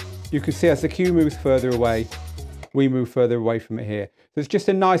 you can see as the cue moves further away, we move further away from it here. So it's just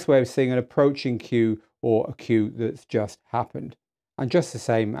a nice way of seeing an approaching cue or a cue that's just happened. And just the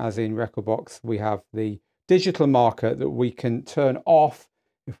same as in Rekordbox, we have the digital marker that we can turn off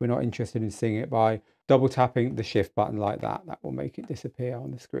if we're not interested in seeing it by double tapping the shift button like that. That will make it disappear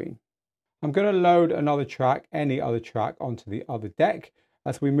on the screen. I'm going to load another track, any other track, onto the other deck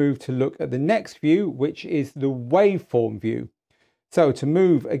as we move to look at the next view, which is the waveform view. So to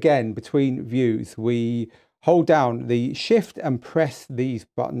move again between views, we hold down the shift and press these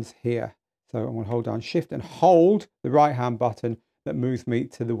buttons here. So I'm going to hold down shift and hold the right hand button that moves me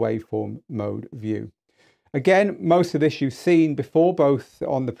to the waveform mode view. Again, most of this you've seen before, both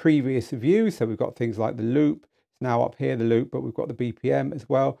on the previous view. So we've got things like the loop, it's now up here, the loop, but we've got the BPM as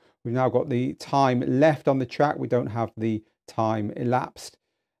well. We've now got the time left on the track. We don't have the time elapsed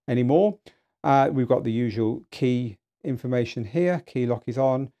anymore. We've got the usual key information here. Key lock is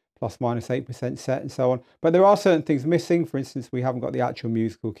on, ±8% set and so on. But there are certain things missing. For instance, we haven't got the actual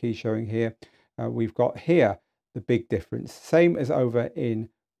musical key showing here. We've got here the big difference, same as over in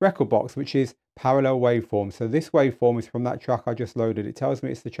Rekordbox, which is parallel waveform. So this waveform is from that track I just loaded. It tells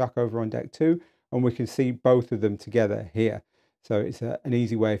me it's the track over on deck 2, and we can see both of them together here. So it's an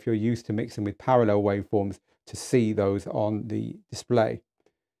easy way, if you're used to mixing with parallel waveforms, to see those on the display.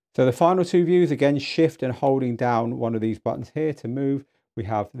 So the final 2 views, again, shift and holding down one of these buttons here to move. We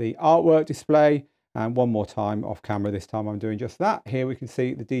have the artwork display, and one more time off camera, this time I'm doing just that. Here we can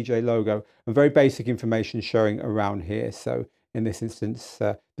see the DJ logo and very basic information showing around here. So in this instance,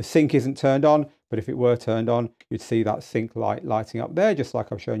 the sync isn't turned on, but if it were turned on, you'd see that sync light lighting up there, just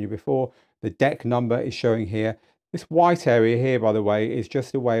like I've shown you before. The deck number is showing here. This white area here, by the way, is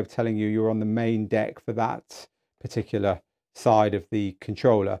just a way of telling you you're on the main deck for that particular side of the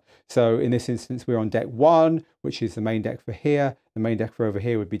controller. So in this instance, we're on deck 1, which is the main deck for here. The main deck for over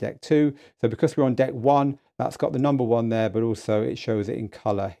here would be deck 2. So because we're on deck 1, that's got the number 1 there, but also it shows it in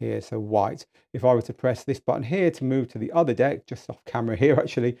color here, so white. If I were to press this button here to move to the other deck, just off camera here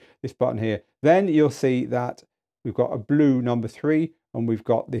actually, this button here, then you'll see that we've got a blue number 3, and we've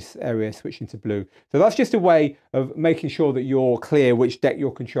got this area switching to blue. So that's just a way of making sure that you're clear which deck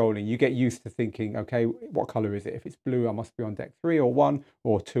you're controlling. You get used to thinking, okay, what color is it? If it's blue, I must be on deck 3 or 1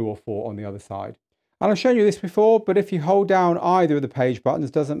 or 2 or 4 on the other side. And I've shown you this before, but if you hold down either of the page buttons,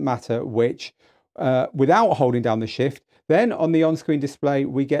 doesn't matter which, without holding down the shift, then on the on-screen display,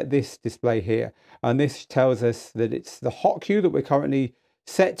 we get this display here. And this tells us that it's the hot cue that we're currently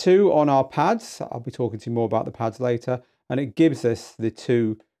set to on our pads. I'll be talking to you more about the pads later. And it gives us the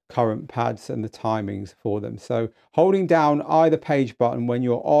 2 current pads and the timings for them. So holding down either page button when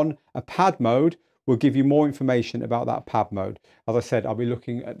you're on a pad mode will give you more information about that pad mode. As I said, I'll be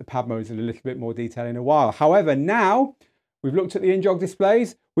looking at the pad modes in a little bit more detail in a while. However, now we've looked at the in-jog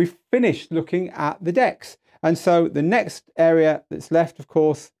displays, we've finished looking at the decks. And so the next area that's left, of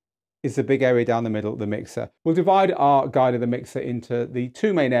course, is the big area down the middle, the mixer. We'll divide our guide of the mixer into the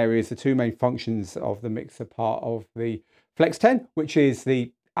 2 main areas, the 2 main functions of the mixer part of the FLX10, which is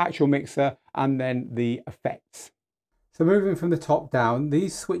the actual mixer, and then the effects. So moving from the top down,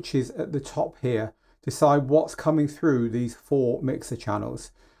 these switches at the top here decide what's coming through these 4 mixer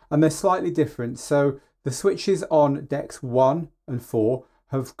channels, and they're slightly different. So the switches on decks 1 and 4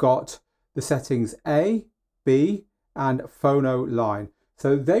 have got the settings A, B, and phono line.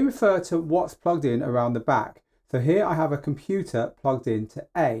 So they refer to what's plugged in around the back. So here I have a computer plugged into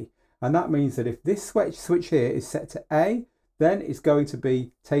A, and that means that if this switch here is set to A, then it's going to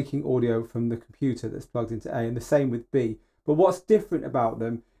be taking audio from the computer that's plugged into A, and the same with B. But what's different about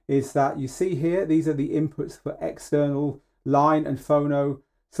them is that you see here, these are the inputs for external line and phono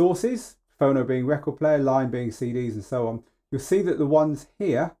sources, phono being record player, line being CDs and so on. You'll see that the ones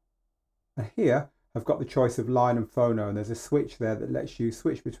here and here have got the choice of line and phono, and there's a switch there that lets you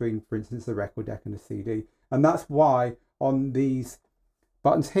switch between, for instance, the record deck and the CD. And that's why on these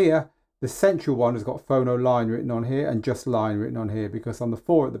buttons here, the central one has got phono line written on here and just line written on here, because on the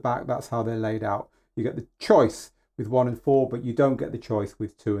 4 at the back, that's how they're laid out. You get the choice with 1 and 4, but you don't get the choice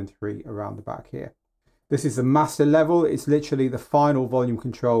with 2 and 3 around the back here. This is the master level. It's literally the final volume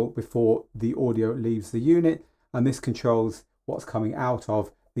control before the audio leaves the unit, and this controls what's coming out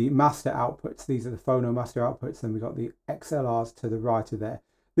of the master outputs. These are the phono master outputs, and we've got the XLRs to the right of there.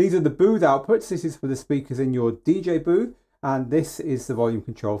 These are the booth outputs. This is for the speakers in your DJ booth, and this is the volume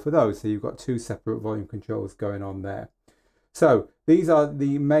control for those. So you've got 2 separate volume controls going on there. So these are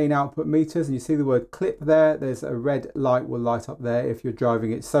the main output meters, and you see the word clip there. There's a red light will light up there if you're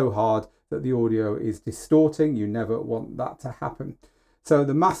driving it so hard that the audio is distorting. You never want that to happen. So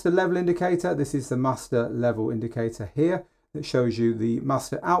the master level indicator, this is the master level indicator here that shows you the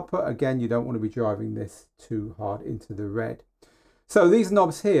master output. Again, you don't want to be driving this too hard into the red. So these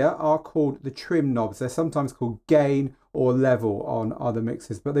knobs here are called the trim knobs. They're sometimes called gain or level on other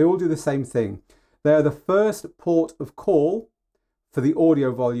mixers, but they all do the same thing. They're the first port of call for the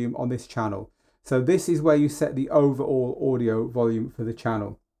audio volume on this channel. So this is where you set the overall audio volume for the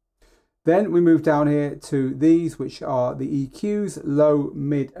channel. Then we move down here to these, which are the EQs, low,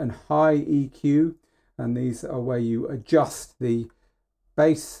 mid and high EQ. And these are where you adjust the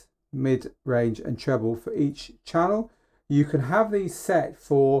bass, mid range and treble for each channel. You can have these set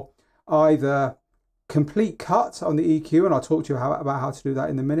for either complete cut on the EQ, and I'll talk to you about how to do that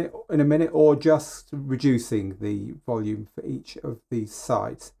in a minute, or just reducing the volume for each of these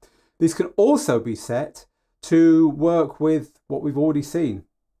sides. These can also be set to work with what we've already seen,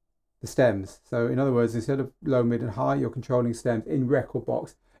 the stems. So in other words, instead of low, mid and high, you're controlling stems in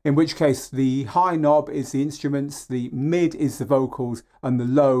Rekordbox, in which case the high knob is the instruments, the mid is the vocals, and the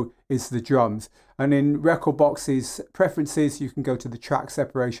low is the drums. And in Rekordbox's preferences, you can go to the track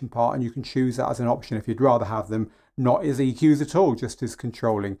separation part, and you can choose that as an option if you'd rather have them not as EQs at all, just as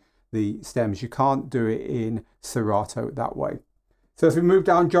controlling the stems. You can't do it in Serato that way. So as we move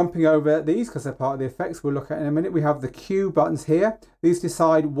down, jumping over these, because they're part of the effects we'll look at in a minute, we have the cue buttons here. These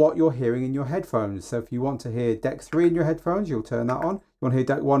decide what you're hearing in your headphones. So if you want to hear deck 3 in your headphones, you'll turn that on. You want to hear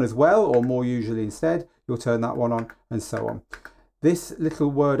deck 1 as well, or more usually instead, you'll turn that one on, and so on. This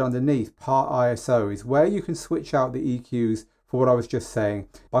little word underneath, part ISO, is where you can switch out the EQs for what I was just saying.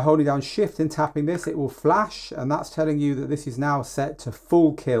 By holding down shift and tapping this, it will flash, and that's telling you that this is now set to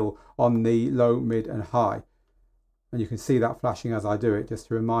full kill on the low, mid and high. And you can see that flashing as I do it, just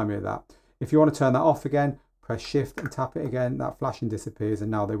to remind me of that. If you want to turn that off again, press shift and tap it again, that flashing disappears,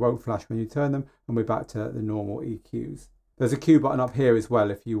 and now they won't flash when you turn them, and we're back to the normal EQs. There's a Q button up here as well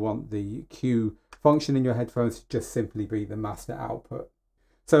if you want the Q function in your headphones to just simply be the master output.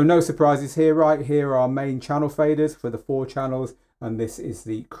 So no surprises here, right? Here are our main channel faders for the 4 channels, and this is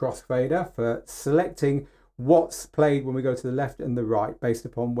the crossfader for selecting what's played when we go to the left and the right based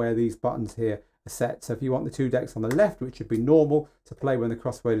upon where these buttons here are set. So if you want the 2 decks on the left, which would be normal to play when the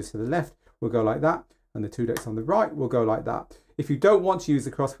crossfader is to the left, we'll go like that, and the 2 decks on the right will go like that. If you don't want to use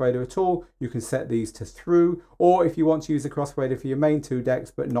the crossfader at all, you can set these to through, or if you want to use the crossfader for your main 2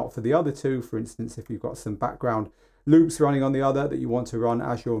 decks but not for the other 2, for instance, if you've got some background loops running on the other that you want to run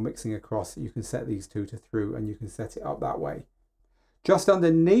as you're mixing across, you can set these 2 to through, and you can set it up that way. Just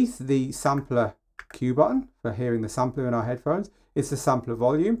underneath the sampler Q button for hearing the sampler in our headphones is the sampler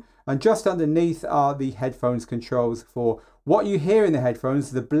volume, and just underneath are the headphones controls for what you hear in the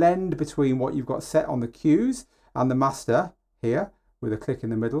headphones, the blend between what you've got set on the Qs and the master here with a click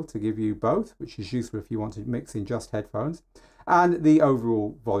in the middle to give you both, which is useful if you want to mix in just headphones, and the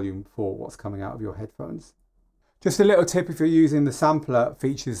overall volume for what's coming out of your headphones. Just a little tip if you're using the sampler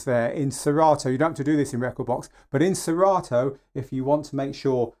features there in Serato, you don't have to do this in Rekordbox, but in Serato, if you want to make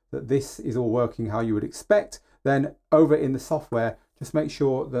sure that this is all working how you would expect, then over in the software, just make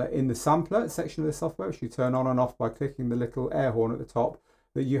sure that in the sampler section of the software, which you turn on and off by clicking the little air horn at the top,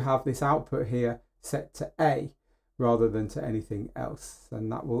 that you have this output here set to A rather than to anything else.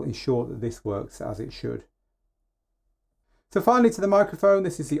 And that will ensure that this works as it should. So finally to the microphone,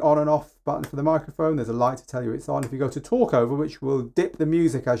 this is the on and off button for the microphone. There's a light to tell you it's on. If you go to talk over, which will dip the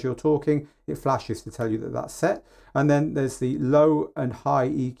music as you're talking, it flashes to tell you that that's set. And then there's the low and high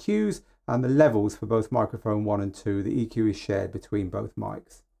EQs and the levels for both microphone 1 and 2. The EQ is shared between both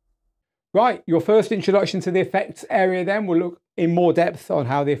mics. Right, your first introduction to the effects area then. We'll look in more depth on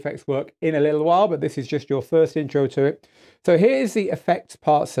how the effects work in a little while, but this is just your first intro to it. So here is the effects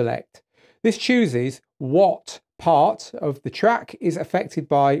part select. This chooses what part of the track is affected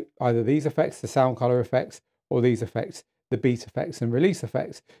by either these effects, the sound color effects, or these effects, the beat effects and release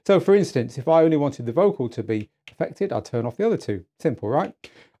effects. So for instance, if I only wanted the vocal to be affected, I'd turn off the other 2. Simple, right?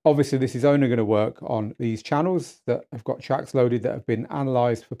 Obviously, this is only going to work on these channels that have got tracks loaded that have been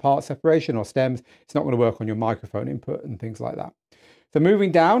analyzed for part separation or stems. It's not going to work on your microphone input and things like that. So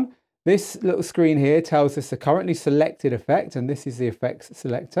moving down, this little screen here tells us the currently selected effect, and this is the effects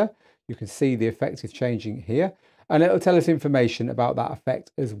selector. You can see the effect is changing here, and it'll tell us information about that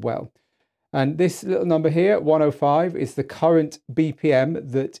effect as well. And this little number here, 105, is the current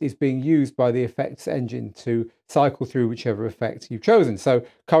BPM that is being used by the effects engine to cycle through whichever effect you've chosen. So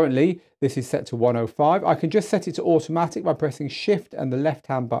currently this is set to 105. I can just set it to automatic by pressing shift and the left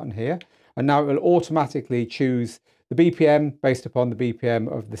hand button here. And now it will automatically choose the BPM based upon the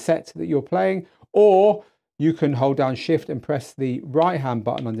BPM of the set that you're playing, or you can hold down shift and press the right hand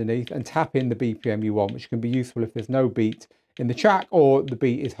button underneath and tap in the BPM you want, which can be useful if there's no beat in the track or the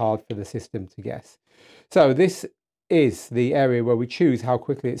beat is hard for the system to guess. So this is the area where we choose how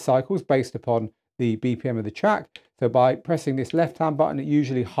quickly it cycles based upon the BPM of the track. So by pressing this left hand button, it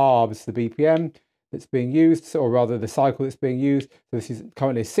usually halves the BPM that's being used, or rather the cycle that's being used. So this is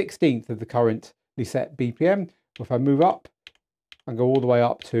currently a 16th of the currently set BPM. If I move up and go all the way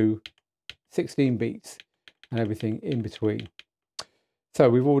up to 16 beats and everything in between. So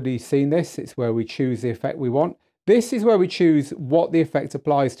we've already seen this. It's where we choose the effect we want. This is where we choose what the effect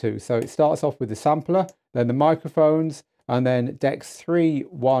applies to. So it starts off with the sampler, then the microphones, and then decks 3,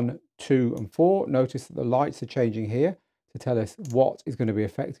 1, 2, and 4. Notice that the lights are changing here to tell us what is going to be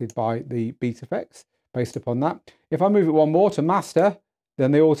affected by the beat effects based upon that. If I move it one more to master,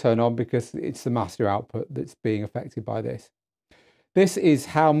 then they all turn on because it's the master output that's being affected by this. This is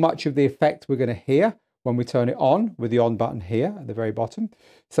how much of the effect we're going to hear when we turn it on with the on button here at the very bottom.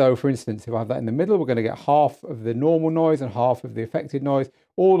 So for instance, if I have that in the middle, we're going to get half of the normal noise and half of the affected noise.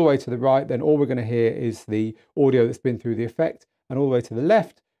 All the way to the right, then all we're going to hear is the audio that's been through the effect. And all the way to the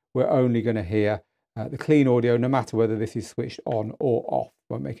left, we're only going to hear the clean audio, no matter whether this is switched on or off.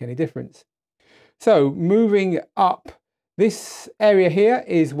 Won't make any difference. So moving up, this area here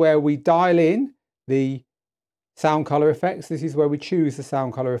is where we dial in the sound color effects. This is where we choose the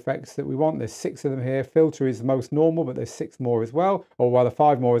sound color effects that we want. There's 6 of them here. Filter is the most normal, but there's 6 more as well, or rather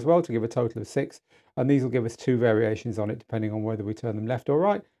 5 more as well to give a total of 6. And these will give us 2 variations on it, depending on whether we turn them left or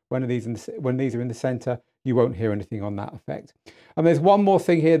right. When these are in the center, you won't hear anything on that effect. And there's one more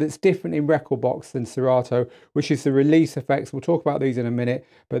thing here that's different in Rekordbox than Serato, which is the release effects. We'll talk about these in a minute,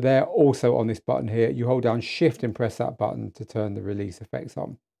 but they're also on this button here. You hold down shift and press that button to turn the release effects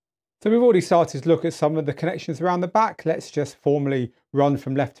on. So we've already started to look at some of the connections around the back. Let's just formally run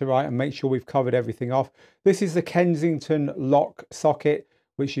from left to right and make sure we've covered everything off. This is the Kensington lock socket,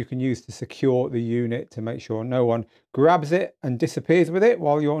 which you can use to secure the unit to make sure no one grabs it and disappears with it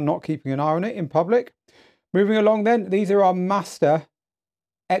while you're not keeping an eye on it in public. Moving along then, these are our master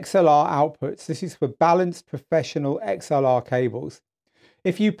XLR outputs. This is for balanced professional XLR cables.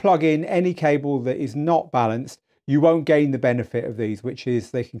 If you plug in any cable that is not balanced, you won't gain the benefit of these, which is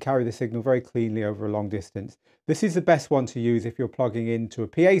they can carry the signal very cleanly over a long distance. This is the best one to use if you're plugging into a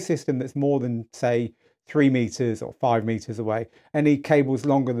PA system that's more than, say, 3 meters or 5 meters away. Any cables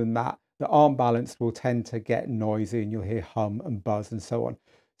longer than that aren't balanced will tend to get noisy and you'll hear hum and buzz and so on.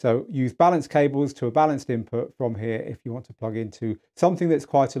 So use balanced cables to a balanced input from here if you want to plug into something that's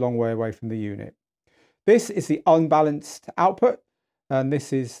quite a long way away from the unit. This is the unbalanced output, and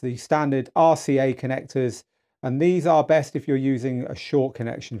this is the standard RCA connectors. And these are best if you're using a short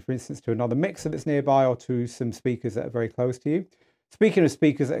connection, for instance, to another mixer that's nearby or to some speakers that are very close to you. Speaking of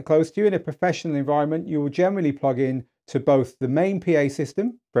speakers that are close to you, in a professional environment, you will generally plug in to both the main PA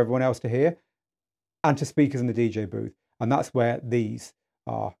system for everyone else to hear and to speakers in the DJ booth. And that's where these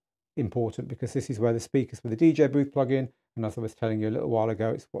are important, because this is where the speakers for the DJ booth plug in. And as I was telling you a little while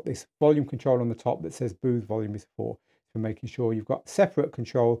ago, it's what this volume control on the top that says booth volume is for making sure you've got separate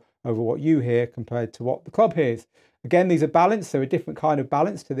control over what you hear compared to what the club hears. Again, these are balanced. They're a different kind of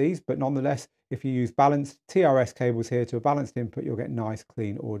balance to these, but nonetheless, if you use balanced TRS cables here to a balanced input, you'll get nice,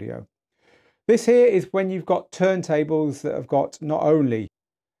 clean audio. This here is when you've got turntables that have got not only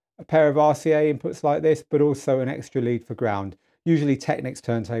a pair of RCA inputs like this, but also an extra lead for ground. Usually Technics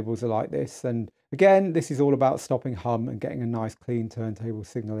turntables are like this. And again, this is all about stopping hum and getting a nice, clean turntable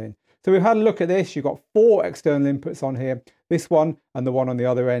signal in. So we've had a look at this. You've got 4 external inputs on here. This one and the one on the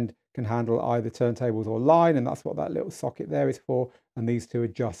other end can handle either turntables or line, and that's what that little socket there is for. And these two are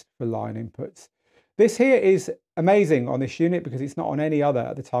just for line inputs. This here is amazing on this unit because it's not on any other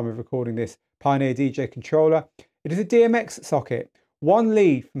at the time of recording this Pioneer DJ controller. It is a DMX socket. One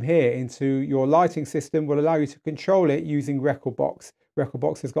lead from here into your lighting system will allow you to control it using Rekordbox.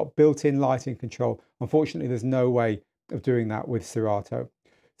 Rekordbox has got built-in lighting control. Unfortunately, there's no way of doing that with Serato.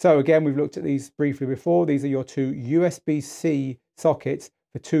 So again, we've looked at these briefly before. These are your 2 USB-C sockets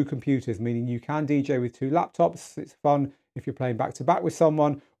for 2 computers, meaning you can DJ with 2 laptops. It's fun if you're playing back-to-back with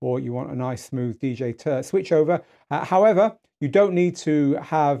someone, or you want a nice smooth DJ switchover. However, you don't need to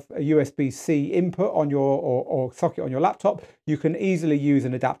have a USB-C input on your or socket on your laptop. You can easily use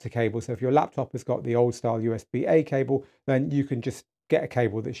an adapter cable. So if your laptop has got the old style USB-A cable, then you can just get a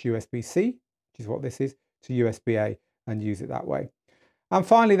cable that's USB-C, which is what this is, to USB-A and use it that way. And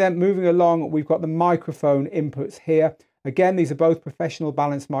finally then, moving along, we've got the microphone inputs here. Again, these are both professional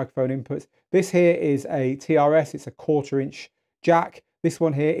balanced microphone inputs. This here is a TRS, it's a 1/4 inch jack. This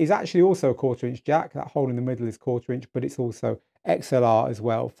one here is actually also a 1/4 inch jack. That hole in the middle is 1/4 inch, but it's also XLR as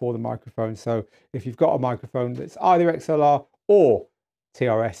well for the microphone. So if you've got a microphone that's either XLR or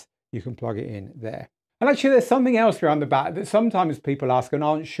TRS, you can plug it in there. And actually there's something else around the back that sometimes people ask and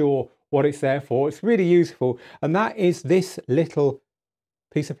aren't sure what it's there for. It's really useful, and that is this little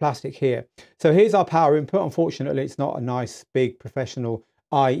piece of plastic here. So here's our power input. Unfortunately, it's not a nice big professional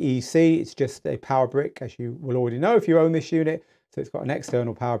IEC. It's just a power brick, as you will already know if you own this unit. So it's got an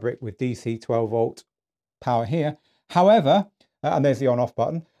external power brick with DC 12 volt power here. However, and there's the on off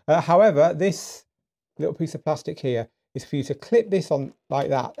button. However, this little piece of plastic here is for you to clip this on like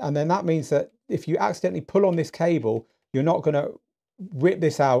that. And then that means that if you accidentally pull on this cable, you're not going to rip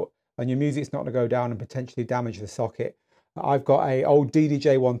this out and your music's not going to go down and potentially damage the socket. I've got a old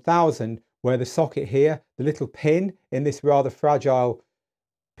DDJ-1000 where the socket here, the little pin in this rather fragile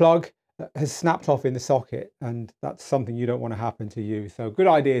plug, has snapped off in the socket, and that's something you don't want to happen to you. So good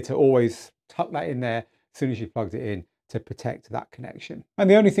idea to always tuck that in there as soon as you plugged it in to protect that connection. And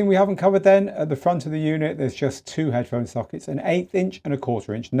the only thing we haven't covered then, at the front of the unit, there's just 2 headphone sockets, an 1/8 inch and a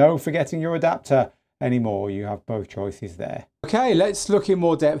 1/4 inch. No forgetting your adapter anymore. You have both choices there. Okay, let's look in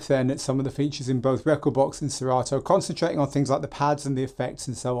more depth then at some of the features in both Rekordbox and Serato, concentrating on things like the pads and the effects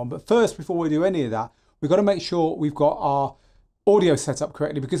and so on. But first, before we do any of that, we've got to make sure we've got our audio set up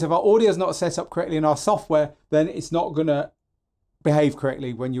correctly, because if our audio is not set up correctly in our software, then it's not going to behave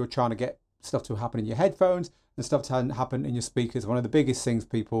correctly when you're trying to get stuff to happen in your headphones and stuff to happen in your speakers. One of the biggest things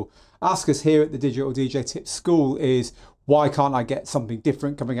people ask us here at the Digital DJ Tips School is, why can't I get something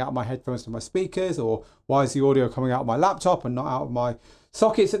different coming out of my headphones to my speakers? Or why is the audio coming out of my laptop and not out of my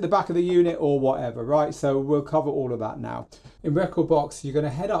sockets at the back of the unit, or whatever, right? So we'll cover all of that now. In Rekordbox, you're going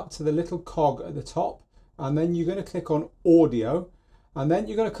to head up to the little cog at the top, and then you're going to click on audio, and then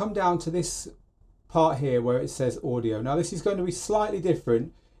you're going to come down to this part here where it says audio. Now this is going to be slightly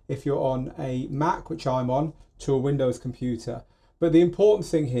different if you're on a Mac, which I'm on, to a Windows computer. But the important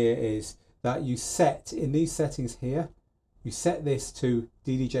thing here is that you set, in these settings here, you set this to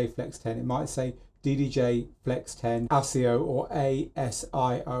DDJ-FLX10. It might say DDJ-FLX10 ASIO or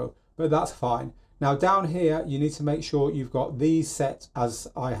ASIO, but that's fine. Now down here, you need to make sure you've got these set as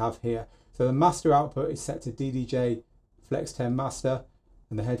I have here. So the master output is set to DDJ-FLX10 master,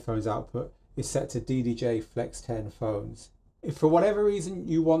 and the headphones output is set to DDJ-FLX10 phones. If for whatever reason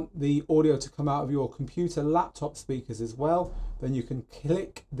you want the audio to come out of your computer laptop speakers as well, then you can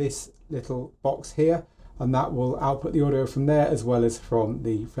click this little box here, and that will output the audio from there as well as from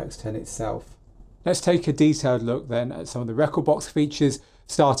the FLX10 itself. Let's take a detailed look then at some of the Rekordbox features,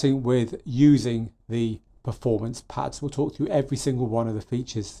 starting with using the performance pads. We'll talk through every single one of the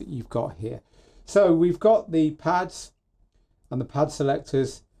features that you've got here. So we've got the pads and the pad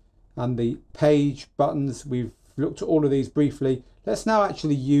selectors and the page buttons. We've looked at all of these briefly. Let's now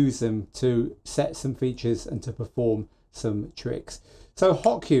actually use them to set some features and to perform some tricks. So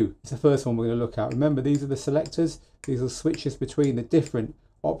hot cue is the first one we're going to look at. Remember, these are the selectors. These are switches between the different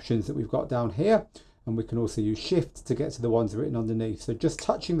options that we've got down here, and we can also use shift to get to the ones written underneath. So just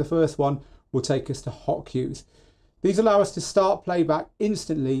touching the first one will take us to hot cues. These allow us to start playback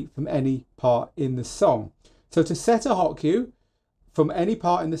instantly from any part in the song. So to set a hot cue from any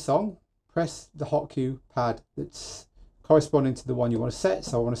part in the song, press the hot cue pad that's corresponding to the one you want to set.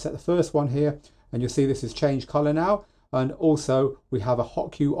 So I want to set the first one here, and you'll see this has changed color now. And also we have a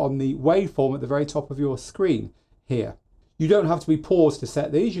hot cue on the waveform at the very top of your screen here. You don't have to be paused to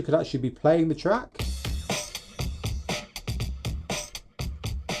set these. You could actually be playing the track.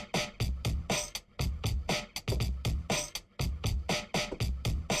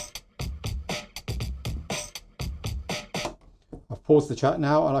 I've paused the track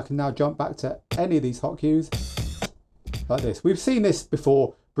now, and I can now jump back to any of these hot cues like this. We've seen this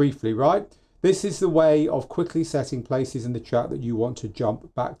before briefly, right? This is the way of quickly setting places in the track that you want to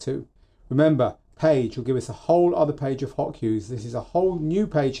jump back to. Remember, page will give us a whole other page of hot cues. This is a whole new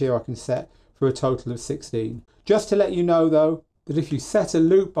page here I can set for a total of 16. Just to let you know though, that if you set a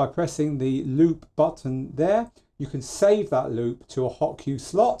loop by pressing the loop button there, you can save that loop to a hot cue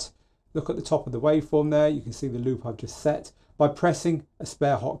slot. Look at the top of the waveform there, you can see the loop I've just set by pressing a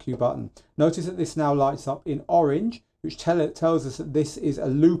spare hot cue button. Notice that this now lights up in orange, which tells us that this is a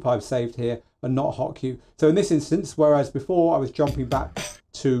loop I've saved here and not a hot cue. So in this instance, whereas before I was jumping back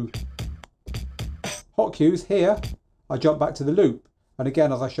to hot cues, here I jump back to the loop. And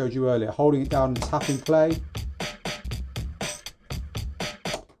again, as I showed you earlier, holding it down and tapping play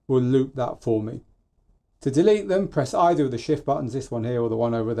will loop that for me. To delete them, press either of the shift buttons, this one here or the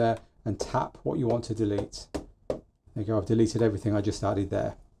one over there, and tap what you want to delete. There you go, I've deleted everything I just added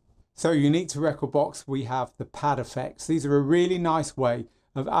there. So unique to Rekordbox, we have the pad effects. These are a really nice way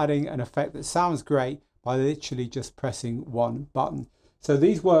of adding an effect that sounds great by literally just pressing one button. So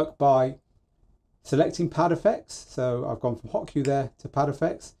these work by selecting pad effects. So I've gone from hot cue there to pad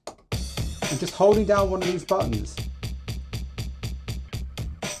effects and just holding down one of these buttons.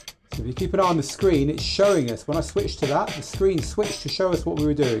 So if you keep an eye on the screen, it's showing us, when I switch to that, the screen switched to show us what we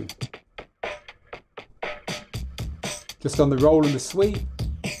were doing. Just on the roll and the sweep,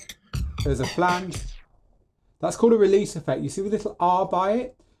 there's a flange. That's called a release effect. You see the little R by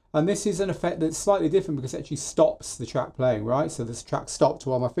it? And this is an effect that's slightly different because it actually stops the track playing, right? So this track stopped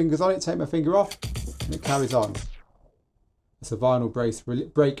while my finger's on it, take my finger off, and it carries on. It's a vinyl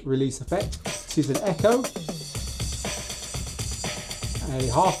break release effect. This is an echo,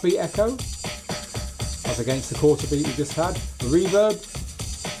 a half beat echo, as against the quarter beat we just had, a reverb,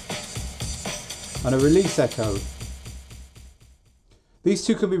 and a release echo. These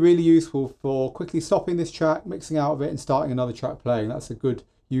two can be really useful for quickly stopping this track, mixing out of it and starting another track playing. That's a good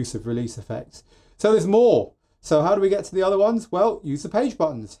use of release effects. So there's more. So how do we get to the other ones? Well, use the page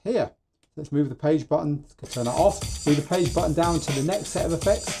buttons here. Let's move the page button, turn that off. Move the page button down to the next set of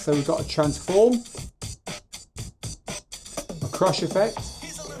effects. So we've got a transform, a crush effect,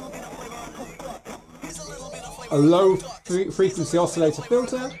 a low frequency oscillator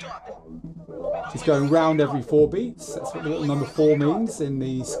filter, just going round every 4 beats. That's what the little number 4 means in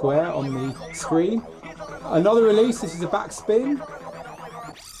the square on the screen. Another release, this is a back spin.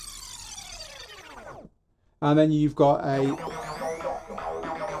 And then you've got a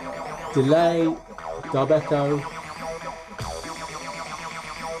delay, dub echo,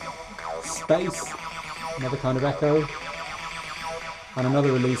 space, another kind of echo, and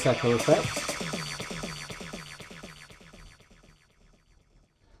another release echo effect.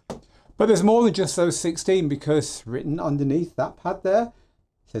 But there's more than just those 16, because written underneath that pad there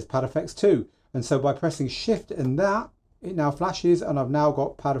says pad effects 2. And so by pressing shift and that, it now flashes, and I've now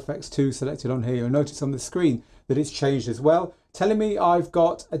got Pad Effects 2 selected on here. You'll notice on the screen that it's changed as well, telling me I've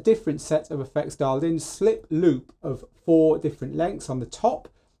got a different set of effects dialed in. Slip loop of 4 different lengths on the top,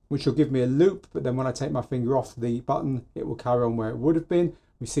 which will give me a loop, but then when I take my finger off the button, it will carry on where it would have been.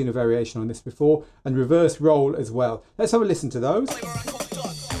 We've seen a variation on this before, and reverse roll as well. Let's have a listen to those.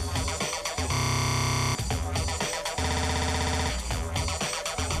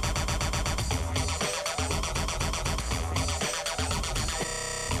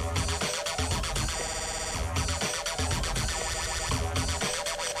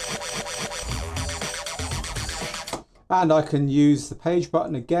 And I can use the page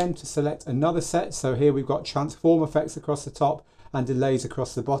button again to select another set. So here we've got transform effects across the top and delays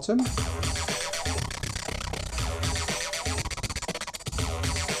across the bottom.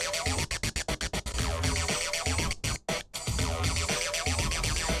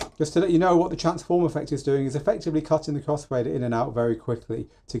 Just to let you know, what the transform effect is doing is effectively cutting the crossfader in and out very quickly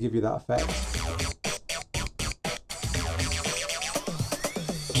to give you that effect.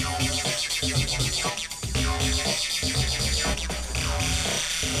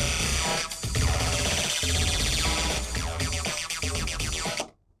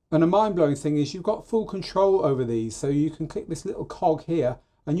 And a mind-blowing thing is you've got full control over these, so you can click this little cog here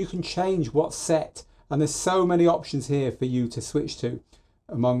and you can change what's set, and there's so many options here for you to switch to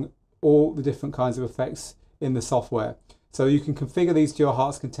among all the different kinds of effects in the software. So you can configure these to your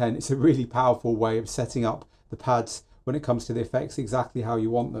heart's content. It's a really powerful way of setting up the pads when it comes to the effects exactly how you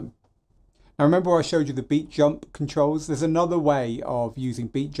want them. Now remember I showed you the beat jump controls? There's another way of using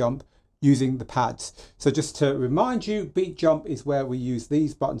beat jump using the pads. So just to remind you, beat jump is where we use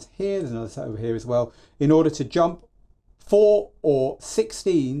these buttons here, there's another set over here as well, in order to jump 4 or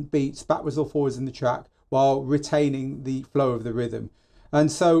 16 beats backwards or forwards in the track while retaining the flow of the rhythm.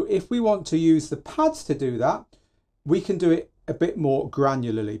 And so if we want to use the pads to do that, we can do it a bit more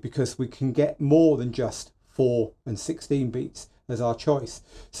granularly, because we can get more than just 4 and 16 beats as our choice.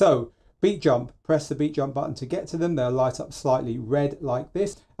 So beat jump, press the beat jump button to get to them. They'll light up slightly red like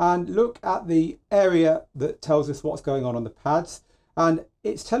this. And look at the area that tells us what's going on the pads. And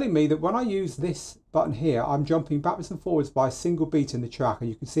it's telling me that when I use this button here, I'm jumping backwards and forwards by a single beat in the track. And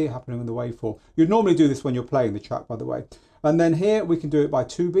you can see it happening in the waveform. You'd normally do this when you're playing the track, by the way. And then here we can do it by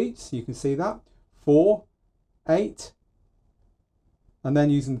 2 beats. You can see that. 4, 8. And then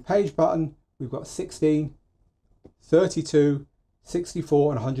using the page button, we've got 16, 32,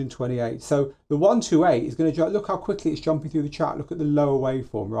 64 and 128. So the 128 is going to look how quickly it's jumping through the track. Look at the lower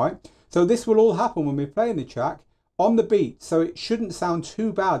waveform, right? So this will all happen when we're playing the track on the beat. So it shouldn't sound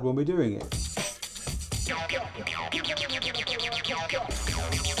too bad when we're doing it.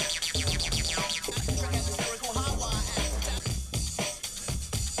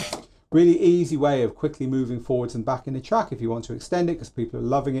 Really easy way of quickly moving forwards and back in the track if you want to extend it because people are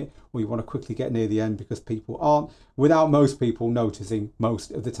loving it, or you want to quickly get near the end because people aren't, without most people noticing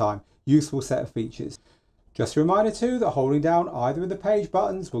most of the time. Useful set of features. Just a reminder too that holding down either of the page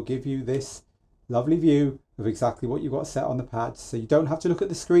buttons will give you this lovely view of exactly what you've got set on the pads. So you don't have to look at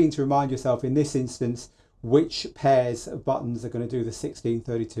the screen to remind yourself in this instance which pairs of buttons are going to do the 16,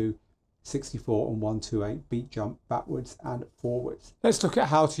 32, 64 and 128 beat jump backwards and forwards. Let's look at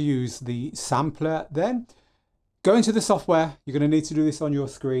how to use the sampler then. Go into the software. You're going to need to do this on your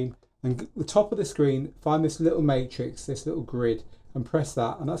screen, and at the top of the screen find this little matrix, this little grid, and press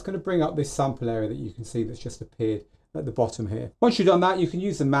that, and that's going to bring up this sample area that you can see that's just appeared at the bottom here. Once you've done that, you can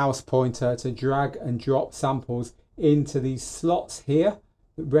use the mouse pointer to drag and drop samples into these slots here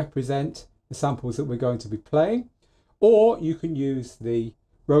that represent the samples that we're going to be playing, or you can use the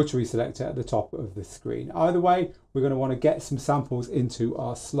rotary selector at the top of the screen. Either way, we're going to want to get some samples into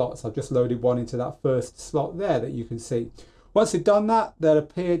our slots. I've just loaded one into that first slot there that you can see. Once you've done that, they'll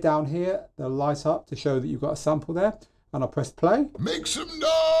appear down here. They'll light up to show that you've got a sample there. And I'll press play. Make some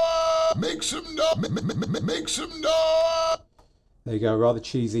noise! Make some noise! Make some noise! There you go, rather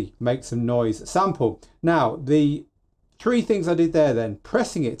cheesy. Make some noise sample. Now, the 3 things I did there then.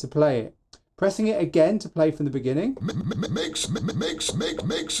 Pressing it to play it. Pressing it again to play from the beginning. Make some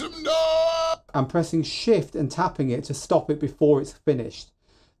noise! And pressing shift and tapping it to stop it before it's finished.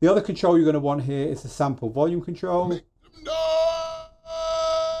 The other control you're going to want here is the sample volume control. Make some noise!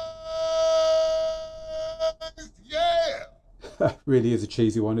 Yeah! Really is a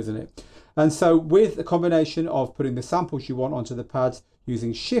cheesy one, isn't it? And so with a combination of putting the samples you want onto the pads,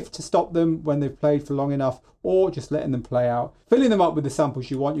 using shift to stop them when they've played for long enough, or just letting them play out, filling them up with the samples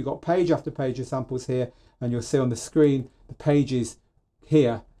you want. You've got page after page of samples here, and you'll see on the screen the pages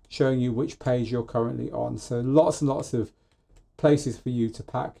here showing you which page you're currently on. So lots and lots of places for you to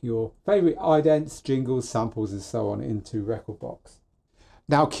pack your favorite idents, jingles, samples, and so on into Rekordbox.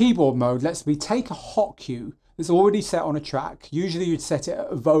 Now, keyboard mode lets me take a hot cue that's already set on a track. Usually you'd set it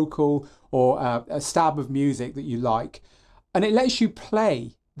at a vocal or a stab of music that you like, and it lets you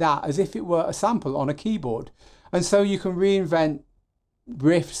play that as if it were a sample on a keyboard. And so you can reinvent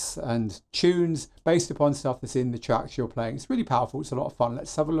riffs and tunes based upon stuff that's in the tracks you're playing. It's really powerful. It's a lot of fun.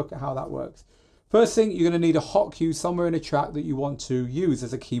 Let's have a look at how that works. First thing, you're going to need a hot cue somewhere in a track that you want to use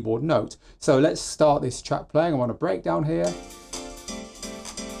as a keyboard note. So let's start this track playing. I want a breakdown here.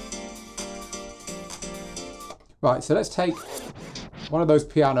 Right, so let's take one of those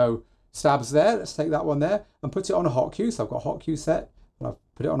piano stabs there. Let's take that one there and put it on a hot cue. So I've got a hot cue set and I've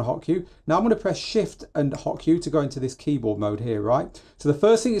put it on a hot cue. Now I'm going to press Shift and hot cue to go into this keyboard mode here, right? So the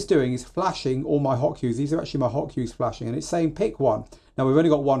first thing it's doing is flashing all my hot cues. These are actually my hot cues flashing, and it's saying pick one. Now we've only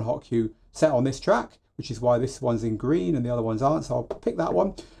got one hot cue set on this track, which is why this one's in green and the other ones aren't. So I'll pick that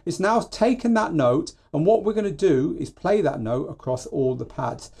one. It's now taken that note, and what we're going to do is play that note across all the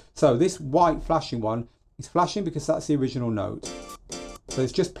pads. So this white flashing one is flashing because that's the original note. So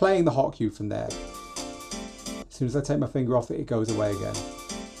it's just playing the hot cue from there. As soon as I take my finger off it, it goes away again.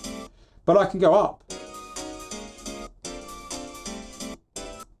 But I can go up.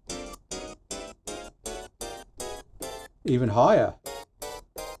 Even higher.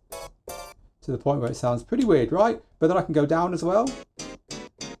 To the point where it sounds pretty weird, right? But then I can go down as well.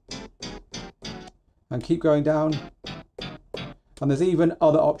 And keep going down. And there's even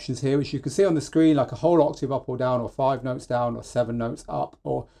other options here, which you can see on the screen, like a whole octave up or down, or 5 notes down, or 7 notes up,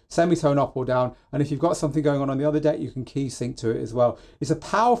 or semitone up or down. And if you've got something going on the other deck, you can key sync to it as well. It's a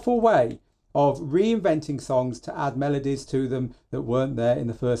powerful way of reinventing songs to add melodies to them that weren't there in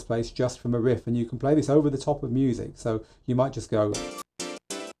the first place just from a riff. And you can play this over the top of music. So you might just go,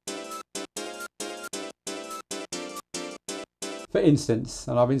 for instance,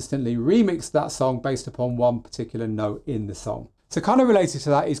 and I've instantly remixed that song based upon one particular note in the song. So kind of related to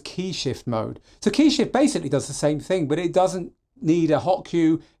that is key shift mode. So key shift basically does the same thing, but it doesn't need a hot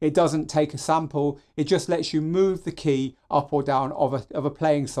cue. It doesn't take a sample. It just lets you move the key up or down of a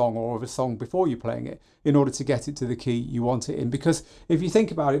playing song or of a song before you're playing it in order to get it to the key you want it in. Because if you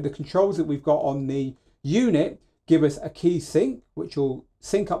think about it, the controls that we've got on the unit give us a key sync, which will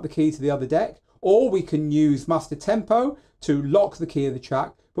sync up the key to the other deck, or we can use master tempo to lock the key of the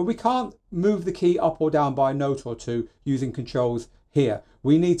track, but we can't move the key up or down by a note or two using controls here.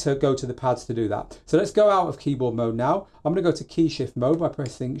 We need to go to the pads to do that. So let's go out of keyboard mode now. I'm going to go to key shift mode by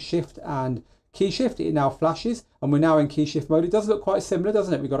pressing Shift and key shift. It now flashes and we're now in key shift mode. It does look quite similar,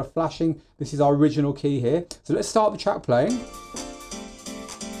 doesn't it? We've got a flashing, this is our original key here. So let's start the track playing.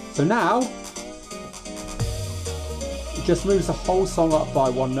 So now, it just moves the whole song up by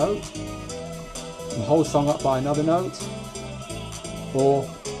one note, and the whole song up by another note, or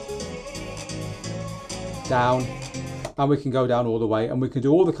down, and we can go down all the way, and we can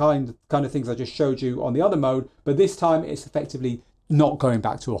do all the kind of things I just showed you on the other mode, but this time it's effectively not going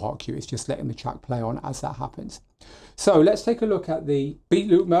back to a hot cue, it's just letting the track play on as that happens. So let's take a look at the beat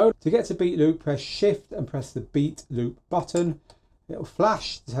loop mode. To get to beat loop, press Shift and press the beat loop button. It'll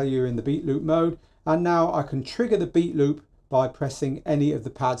flash to tell you you're in the beat loop mode, and now I can trigger the beat loop by pressing any of the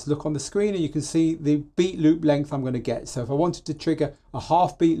pads. Look on the screen and you can see the beat loop length I'm going to get. So if I wanted to trigger a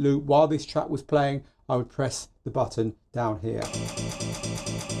half beat loop while this track was playing, I would press the button down here.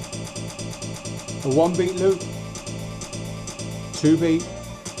 A 1 beat loop, 2 beat.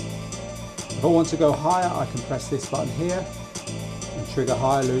 If I want to go higher, I can press this button here and trigger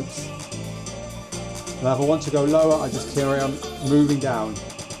higher loops. And if I want to go lower, I just carry on moving down.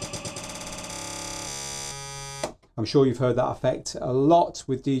 I'm sure you've heard that effect a lot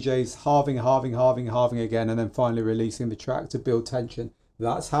with DJs, halving, halving, halving, halving again, and then finally releasing the track to build tension.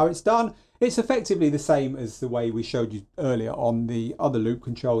 That's how it's done. It's effectively the same as the way we showed you earlier on the other loop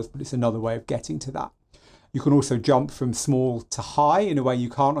controls, but it's another way of getting to that. You can also jump from small to high in a way you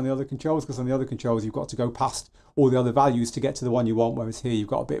can't on the other controls, because on the other controls you've got to go past all the other values to get to the one you want, whereas here you've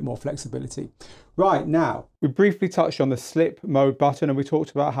got a bit more flexibility. Right, now, we briefly touched on the slip mode button and we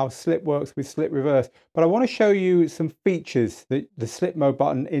talked about how slip works with slip reverse, but I want to show you some features that the slip mode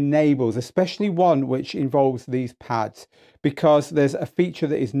button enables, especially one which involves these pads, because there's a feature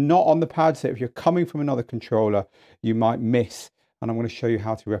that is not on the pad, so if you're coming from another controller, you might miss. And I'm going to show you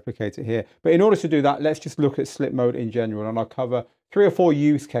how to replicate it here. But in order to do that, let's just look at slip mode in general, and I'll cover 3 or 4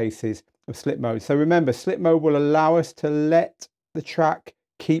 use cases of slip mode. So remember, slip mode will allow us to let the track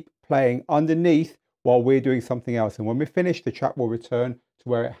keep playing underneath while we're doing something else. And when we're finished, the track will return to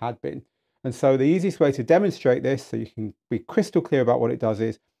where it had been. And so the easiest way to demonstrate this, so you can be crystal clear about what it does,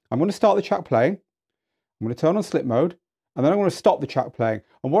 is I'm going to start the track playing. I'm going to turn on slip mode. and then I'm going to stop the track playing.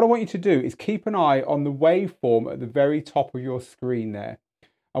 And what I want you to do is keep an eye on the waveform at the very top of your screen there,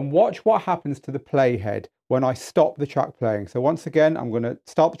 and watch what happens to the playhead when I stop the track playing. So once again, I'm going to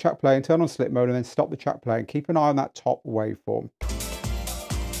start the track playing, turn on slip mode, and then stop the track playing. Keep an eye on that top waveform.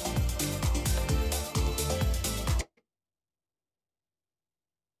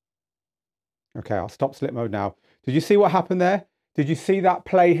 Okay, I'll stop slip mode now. Did you see what happened there? Did you see that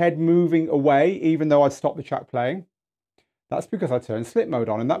playhead moving away even though I'd stopped the track playing? That's because I turned slip mode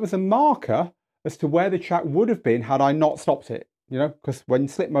on, and that was a marker as to where the track would have been had I not stopped it. You know, because when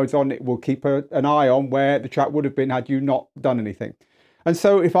slip mode's on, it will keep an eye on where the track would have been had you not done anything. And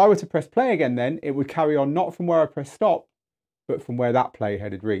so if I were to press play again, then it would carry on not from where I pressed stop, but from where that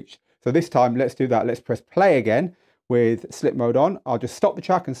playhead had reached. So this time, let's do that. Let's press play again with slip mode on. I'll just stop the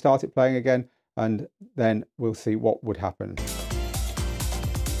track and start it playing again, and then we'll see what would happen.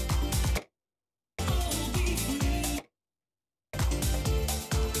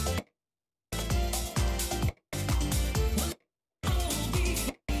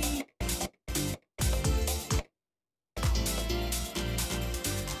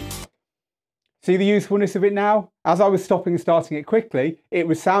 See the usefulness of it now? As I was stopping and starting it quickly, it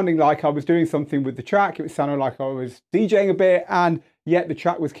was sounding like I was doing something with the track. It was sounding like I was DJing a bit, and yet the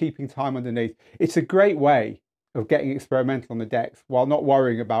track was keeping time underneath. It's a great way of getting experimental on the decks while not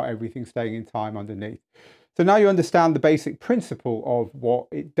worrying about everything staying in time underneath. So now you understand the basic principle of what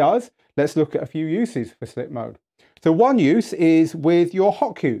it does. Let's look at a few uses for slip mode. So one use is with your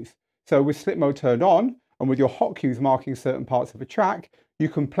hot cues. So with slip mode turned on, and with your hot cues marking certain parts of a track, you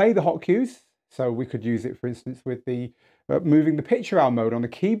can play the hot cues. So we could use it, for instance, with the moving the picture around mode on the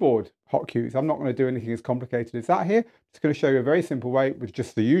keyboard hot cues. I'm not going to do anything as complicated as that here. I'm just going to show you a very simple way with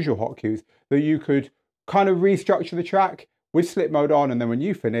just the usual hot cues that you could kind of restructure the track with slip mode on, and then when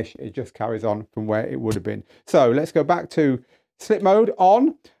you finish, it just carries on from where it would have been. So let's go back to slip mode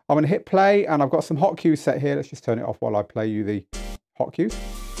on. I'm going to hit play, and I've got some hot cues set here. Let's just turn it off while I play you the hot cues.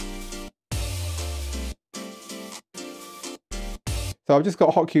 So I've just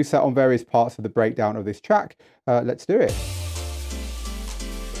got hot cues set on various parts of the breakdown of this track. Let's do it.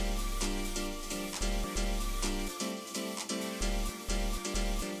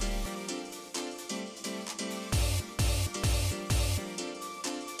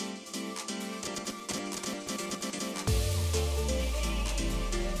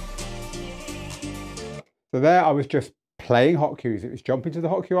 So there I was just playing hot cues. It was jumping to the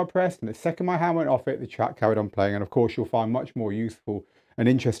hot cue I pressed, and the second my hand went off it, the track carried on playing. And of course, you'll find much more useful and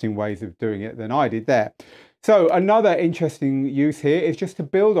interesting ways of doing it than I did there. So another interesting use here is just to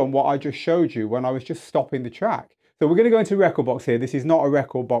build on what I just showed you when I was just stopping the track. So we're going to go into Rekordbox here. This is not a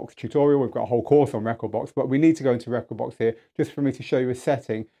Rekordbox tutorial. We've got a whole course on Rekordbox, but we need to go into Rekordbox here just for me to show you a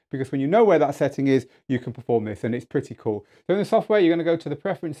setting, because when you know where that setting is, you can perform this, and it's pretty cool. So in the software, you're going to go to the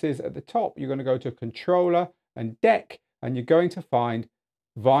preferences at the top. You're going to go to controller and deck, and you're going to find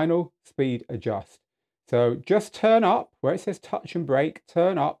vinyl speed adjust. So just turn up where it says touch and break,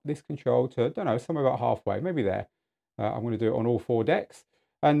 turn up this control to, I don't know, somewhere about halfway, maybe there. I'm going to do it on all 4 decks,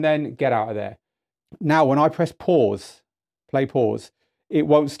 and then get out of there. Now, when I press pause, play pause, it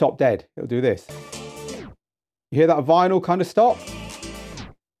won't stop dead. It'll do this. You hear that vinyl kind of stop?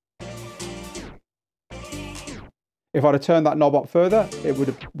 If I'd have turned that knob up further, it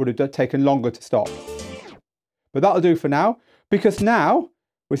would have taken longer to stop. But that'll do for now, because now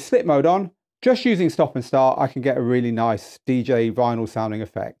with slip mode on, just using stop and start, I can get a really nice DJ vinyl sounding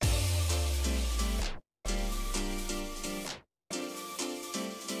effect.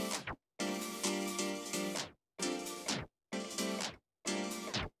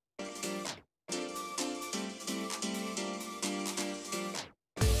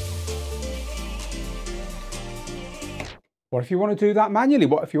 What if you want to do that manually?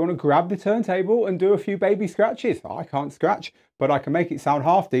 What if you want to grab the turntable and do a few baby scratches? I can't scratch, but I can make it sound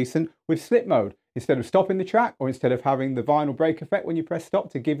half decent with slip mode. Instead of stopping the track, or instead of having the vinyl break effect when you press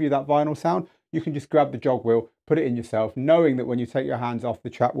stop to give you that vinyl sound, you can just grab the jog wheel, put it in yourself, knowing that when you take your hands off, the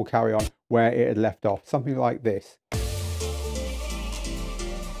track will carry on where it had left off. Something like this.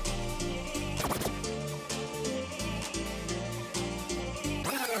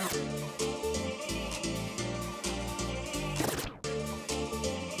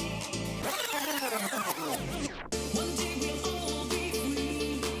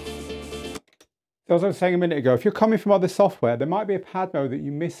 As I was saying a minute ago, if you're coming from other software, there might be a pad mode that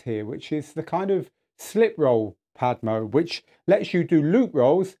you miss here, which is the kind of slip roll pad mode, which lets you do loop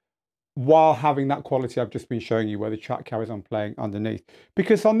rolls while having that quality I've just been showing you, where the track carries on playing underneath.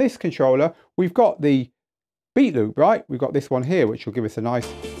 Because on this controller, we've got the beat loop, right? We've got this one here, which will give us a nice...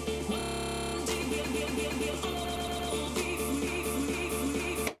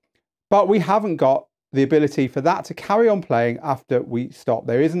 But we haven't got the ability for that to carry on playing after we stop.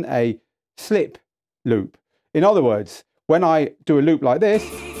 There isn't a slip loop. In other words, when I do a loop like this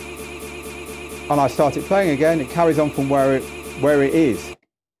and I start it playing again, it carries on from where it is.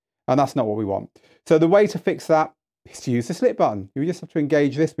 And that's not what we want. So the way to fix that is to use the slip button. You just have to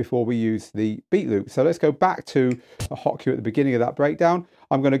engage this before we use the beat loop. So let's go back to a hot cue at the beginning of that breakdown.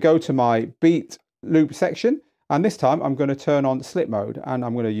 I'm going to go to my beat loop section, and this time I'm going to turn on slip mode and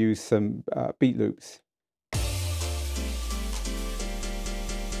I'm going to use some beat loops.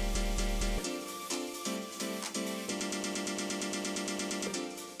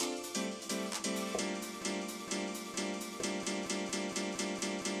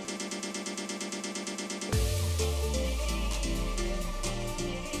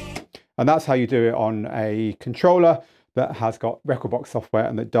 And that's how you do it on a controller that has got Rekordbox software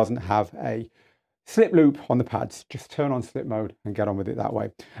and that doesn't have a slip loop on the pads. Just turn on slip mode and get on with it that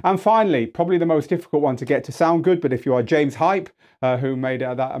way. And finally, probably the most difficult one to get to sound good, but if you are James Hype, who made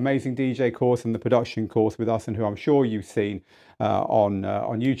that amazing DJ course and the production course with us, and who I'm sure you've seen on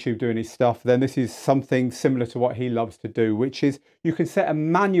YouTube doing his stuff, then this is something similar to what he loves to do, which is you can set a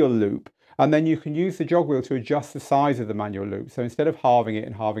manual loop. And then you can use the Jogwheel to adjust the size of the manual loop. So instead of halving it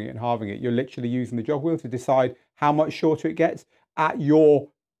and halving it and halving it, you're literally using the Jogwheel to decide how much shorter it gets at your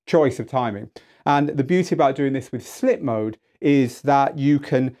choice of timing. And the beauty about doing this with slip mode is that you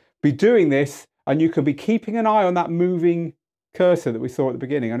can be doing this and you can be keeping an eye on that moving cursor that we saw at the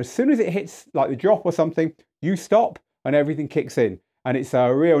beginning. And as soon as it hits like the drop or something, you stop and everything kicks in. And it's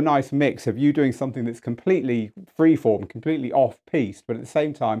a real nice mix of you doing something that's completely freeform, completely off-piste, but at the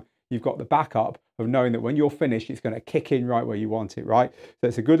same time, you've got the backup of knowing that when you're finished, it's going to kick in right where you want it, right? So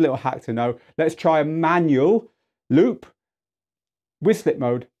it's a good little hack to know. Let's try a manual loop with slip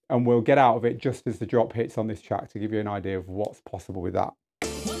mode, and we'll get out of it just as the drop hits on this track to give you an idea of what's possible with that.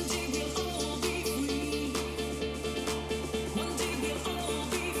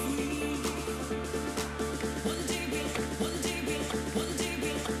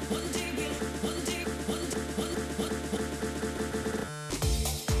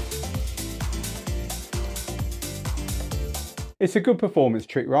 It's a good performance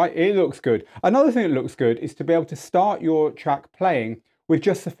trick, right? It looks good. Another thing that looks good is to be able to start your track playing with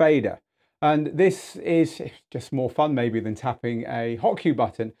just the fader. And this is just more fun maybe than tapping a hot cue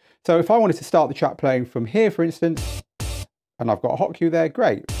button. So if I wanted to start the track playing from here, for instance, and I've got a hot cue there,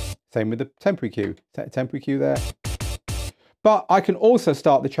 great. Same with the temporary cue, set a temporary cue there. But I can also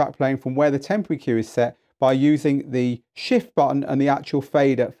start the track playing from where the temporary cue is set by using the shift button and the actual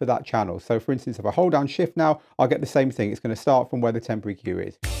fader for that channel. So for instance, if I hold down shift now, I'll get the same thing. It's going to start from where the temporary cue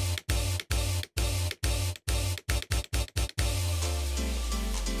is.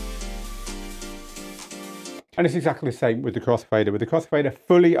 And it's exactly the same with the crossfader. With the crossfader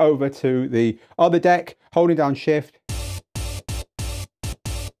fully over to the other deck, holding down shift.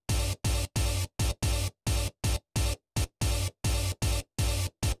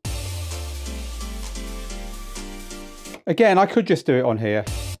 Again, I could just do it on here.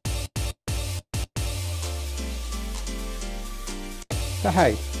 But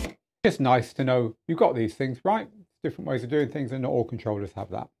hey, just nice to know you've got these things, right? Different ways of doing things, and not all controllers have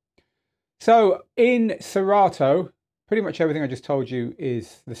that. So in Serato, pretty much everything I just told you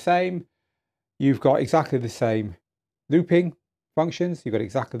is the same. You've got exactly the same looping functions. You've got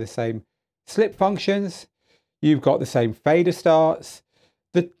exactly the same slip functions. You've got the same fader starts.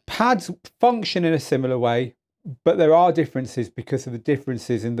 The pads function in a similar way, but there are differences because of the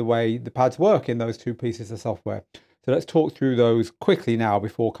differences in the way the pads work in those two pieces of software. So let's talk through those quickly now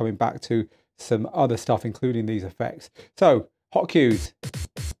before coming back to some other stuff, including these effects. So hot cues,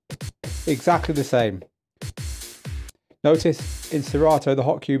 exactly the same. Notice in Serato, the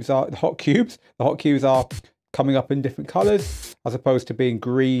hot cues are coming up in different colors, as opposed to being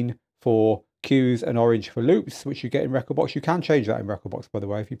green for cues and orange for loops, which you get in Rekordbox. You can change that in Rekordbox, by the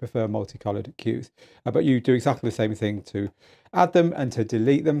way, if you prefer multicolored cues. But you do exactly the same thing to add them and to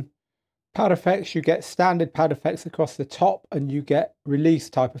delete them. Pad effects, you get standard pad effects across the top, and you get release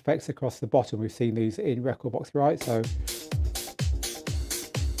type effects across the bottom. We've seen these in Rekordbox, right? So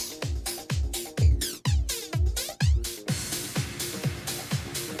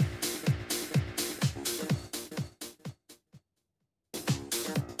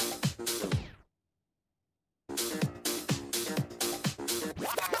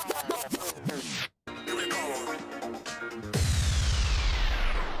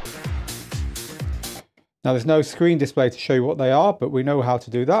now there's no screen display to show you what they are, but we know how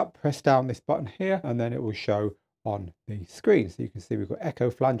to do that. Press down this button here and then it will show on the screen. So you can see we've got echo,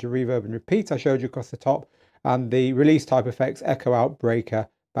 flanger, reverb and repeat I showed you across the top, and the release type effects, echo out, breaker,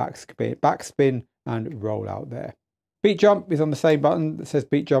 backspin and roll out there. Beat jump is on the same button that says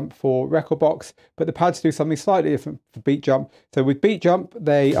beat jump for Rekordbox, but the pads do something slightly different for beat jump. So with beat jump,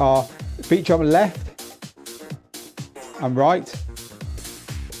 they are beat jump left and right.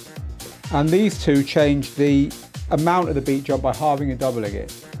 And these two change the amount of the beat jump by halving and doubling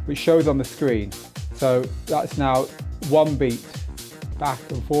it, which shows on the screen. So that's now 1 beat back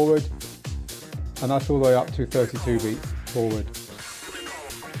and forward, and that's all the way up to 32 beats forward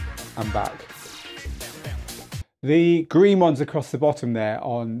and back. The green ones across the bottom there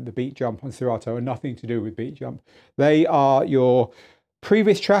on the beat jump on Serato are nothing to do with beat jump. They are your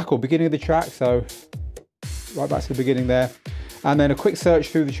previous track or beginning of the track, so right back to the beginning there. And then a quick search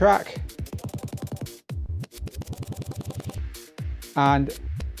through the track. And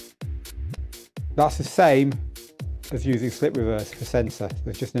that's the same as using slip reverse for sensor.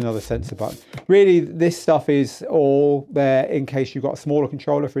 There's just another sensor button. Really, this stuff is all there in case you've got a smaller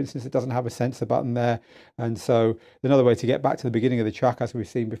controller, for instance, that doesn't have a sensor button there. And so another way to get back to the beginning of the track, as we've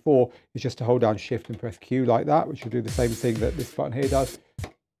seen before, is just to hold down shift and press Q like that, which will do the same thing that this button here does.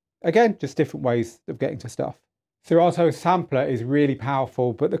 Again, just different ways of getting to stuff. Serato's sampler is really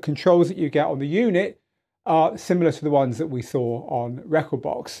powerful, but the controls that you get on the unit are similar to the ones that we saw on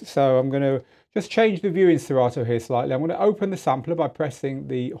Rekordbox. So I'm going to just change the view in Serato here slightly. I'm going to open the sampler by pressing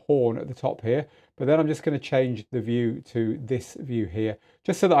the horn at the top here, but then I'm just going to change the view to this view here,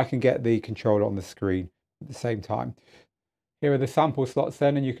 just so that I can get the controller on the screen at the same time. Here are the sample slots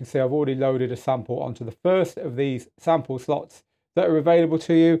then, and you can see I've already loaded a sample onto the first of these sample slots that are available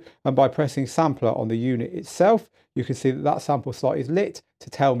to you, and by pressing sampler on the unit itself, you can see that that sample slot is lit to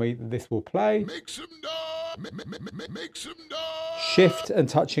tell me that this will play. Make some noise. Make some noise. Shift and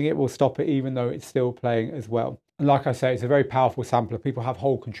touching it will stop it even though it's still playing as well. And like I say, it's a very powerful sampler. People have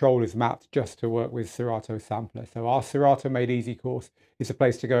whole controllers mapped just to work with Serato sampler. So our Serato Made Easy course is a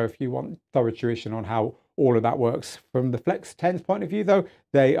place to go if you want thorough tuition on how all of that works. From the Flex10's point of view though,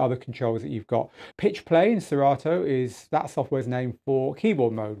 they are the controls that you've got. Pitch play in Serato is that software's name for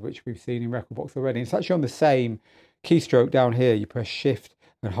keyboard mode, which we've seen in Rekordbox already. It's actually on the same keystroke down here. You press shift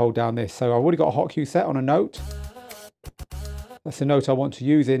and hold down this. So I've already got a hotkey set on a note. That's the note I want to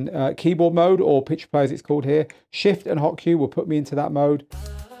use in keyboard mode, or pitch play as it's called here. Shift and hotkey will put me into that mode.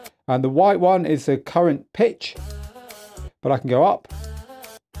 And the white one is the current pitch, but I can go up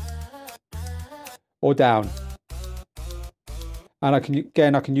or down. And I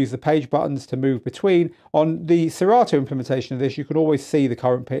can use the page buttons to move between. On the Serato implementation of this, you can always see the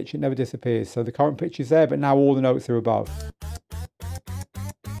current pitch. It never disappears. So the current pitch is there, but now all the notes are above.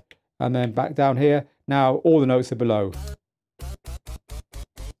 And then back down here, now all the notes are below.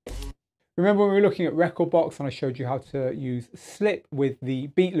 Remember when we were looking at Rekordbox and I showed you how to use slip with the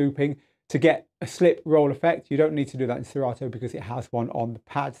beat looping to get a slip roll effect? You don't need to do that in Serato because it has one on the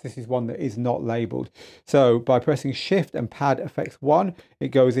pads. This is one that is not labeled. So by pressing shift and pad effects 1, it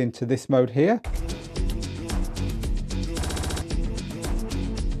goes into this mode here.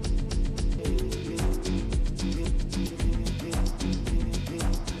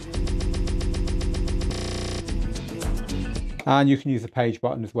 And you can use the page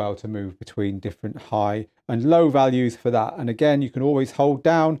button as well to move between different high and low values for that. And again, you can always hold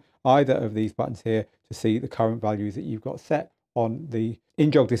down either of these buttons here to see the current values that you've got set on the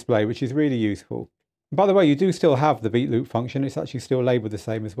in-jog display, which is really useful. And by the way, you do still have the beat loop function. It's actually still labeled the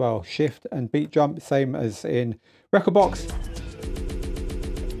same as well. Shift and beat jump, same as in Rekordbox.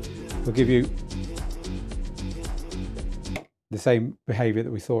 Will give you the same behavior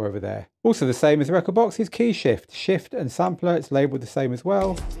that we saw over there. Also the same as Rekordbox is key shift. Shift and sampler, it's labeled the same as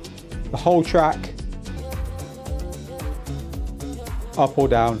well. The whole track, up or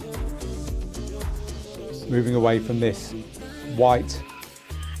down, moving away from this white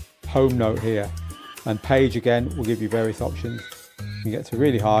home note here. And page again will give you various options. You can get to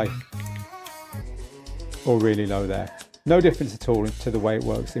really high or really low there. No difference at all to the way it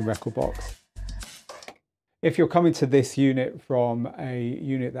works in Rekordbox. If you're coming to this unit from a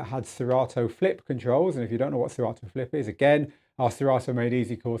unit that had Serato Flip controls, and if you don't know what Serato Flip is, again, our Serato Made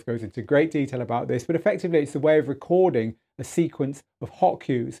Easy course goes into great detail about this, but effectively it's the way of recording a sequence of hot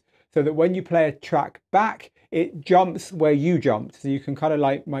cues so that when you play a track back, it jumps where you jumped. So you can kind of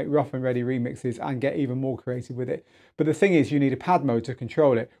like make rough and ready remixes and get even more creative with it. But the thing is, you need a pad mode to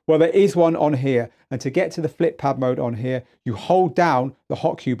control it. Well, there is one on here. And to get to the flip pad mode on here, you hold down the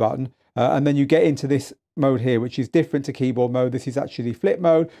hot cue button and then you get into this mode here, which is different to keyboard mode. This is actually flip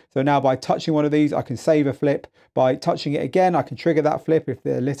mode. So now by touching one of these, I can save a flip. By touching it again, I can trigger that flip. If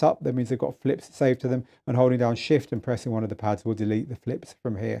they're lit up, that means they've got flips saved to them, and holding down shift and pressing one of the pads will delete the flips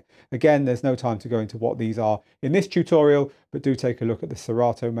from here. Again, there's no time to go into what these are in this tutorial, but do take a look at the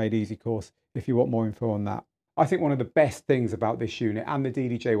Serato Made Easy course if you want more info on that. I think one of the best things about this unit and the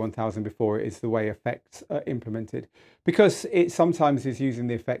DDJ-1000 before it is the way effects are implemented, because it sometimes is using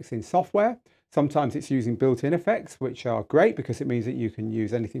the effects in software. Sometimes it's using built-in effects, which are great because it means that you can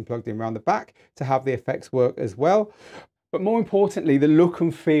use anything plugged in around the back to have the effects work as well. But more importantly, the look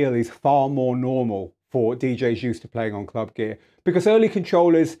and feel is far more normal for DJs used to playing on club gear, because early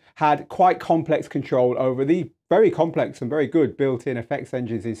controllers had quite complex control over the very complex and very good built-in effects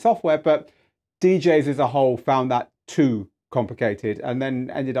engines in software, but DJs as a whole found that too complicated and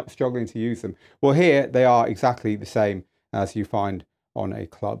then ended up struggling to use them. Well, here they are exactly the same as you find on a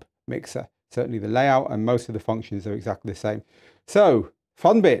club mixer. Certainly the layout and most of the functions are exactly the same. So,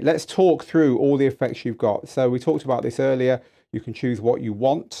 fun bit, let's talk through all the effects you've got. So we talked about this earlier. You can choose what you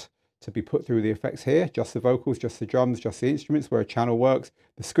want to be put through the effects here, just the vocals, just the drums, just the instruments, where a channel works.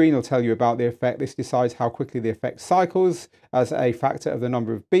 The screen will tell you about the effect. This decides how quickly the effect cycles as a factor of the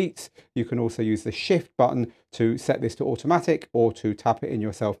number of beats. You can also use the shift button to set this to automatic or to tap it in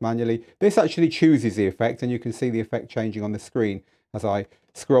yourself manually. This actually chooses the effect, and you can see the effect changing on the screen as I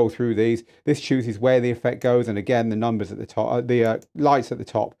scroll through these. This chooses where the effect goes, and again the numbers at the top, the lights at the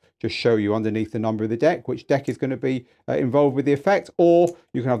top just show you underneath the number of the deck which deck is going to be involved with the effect, or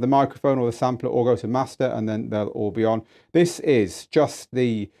you can have the microphone or the sampler or go to master and then they'll all be on. This is just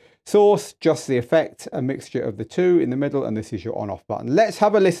the source, just the effect, a mixture of the two in the middle, and this is your on off button. Let's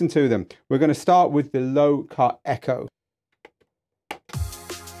have a listen to them. We're going to start with the low cut echo.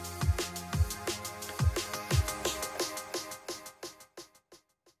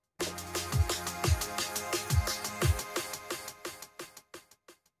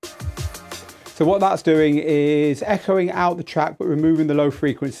 So what that's doing is echoing out the track but removing the low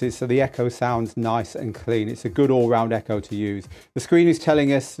frequencies so the echo sounds nice and clean. It's a good all-round echo to use. The screen is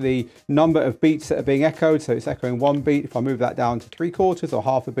telling us the number of beats that are being echoed, so it's echoing 1 beat. If I move that down to 3/4 or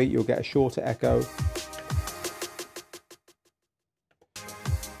half a beat, you'll get a shorter echo.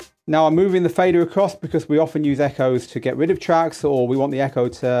 Now I'm moving the fader across because we often use echoes to get rid of tracks, or we want the echo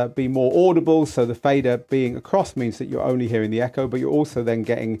to be more audible, so the fader being across means that you're only hearing the echo, but you're also then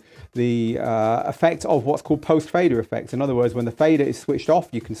getting the effect of what's called post-fader effects. In other words, when the fader is switched off,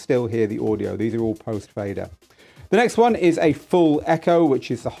 you can still hear the audio. These are all post-fader. The next one is a full echo, which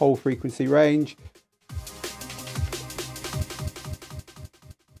is the whole frequency range.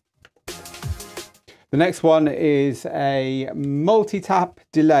 The next one is a multi-tap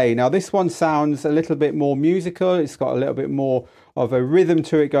delay. Now this one sounds a little bit more musical. It's got a little bit more of a rhythm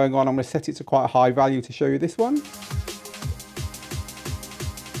to it going on. I'm going to set it to quite a high value to show you this one.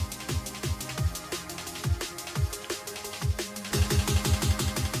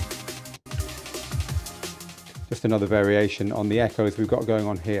 Just another variation on the echoes we've got going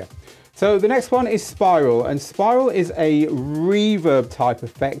on here. So the next one is Spiral, and Spiral is a reverb type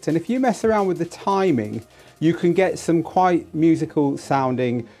effect, and if you mess around with the timing, you can get some quite musical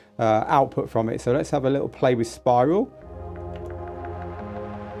sounding output from it. So let's have a little play with Spiral.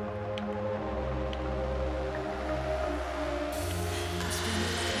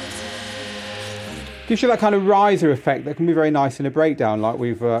 Gives you that kind of riser effect that can be very nice in a breakdown like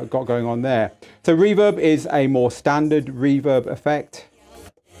we've got going on there. So reverb is a more standard reverb effect.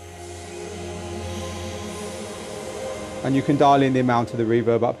 And you can dial in the amount of the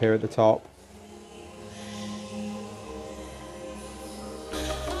reverb up here at the top.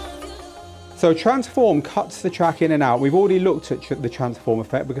 So transform cuts the track in and out. We've already looked at the transform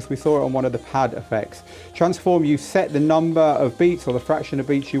effect because we saw it on one of the pad effects. Transform, you set the number of beats or the fraction of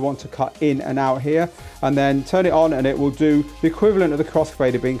beats you want to cut in and out here, and then turn it on and it will do the equivalent of the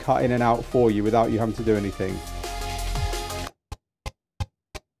crossfader being cut in and out for you without you having to do anything.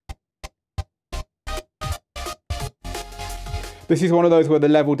 This is one of those where the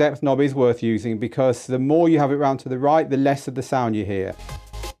level depth knob is worth using, because the more you have it round to the right, the less of the sound you hear.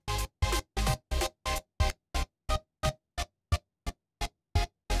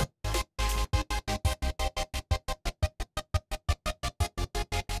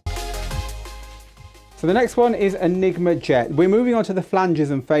 So the next one is Enigma Jet. We're moving on to the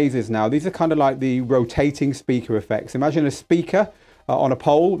flanges and phases now. These are kind of like the rotating speaker effects. Imagine a speaker on a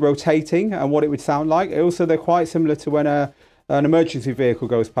pole rotating and what it would sound like. Also, they're quite similar to when an emergency vehicle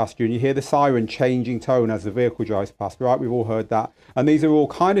goes past you and you hear the siren changing tone as the vehicle drives past, right? We've all heard that. And these are all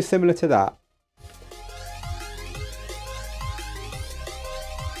kind of similar to that.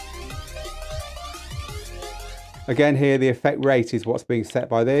 Again here, the effect rate is what's being set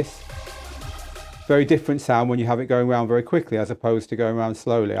by this. Very different sound when you have it going around very quickly as opposed to going around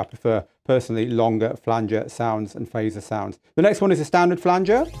slowly. I prefer, personally, longer flanger sounds and phaser sounds. The next one is a standard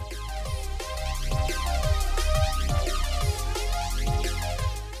flanger.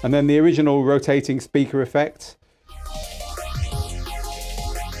 And then the original rotating speaker effect.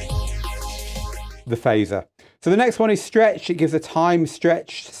 The phaser. So the next one is stretch. It gives a time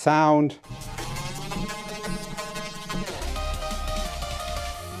stretched sound.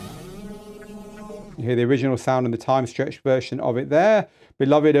 You hear the original sound and the time stretched version of it there.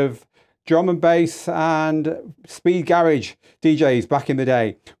 Beloved of drum and bass and speed garage DJs back in the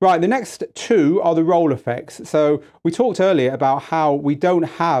day. Right, the next two are the roll effects. So we talked earlier about how we don't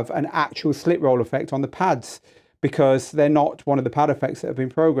have an actual slip roll effect on the pads because they're not one of the pad effects that have been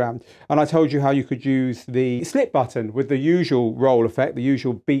programmed. And I told you how you could use the slip button with the usual roll effect, the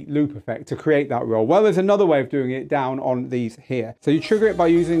usual beat loop effect to create that roll. Well, there's another way of doing it down on these here. So you trigger it by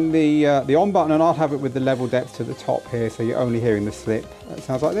using the on button, and I'll have it with the level depth to the top here, so you're only hearing the slip. That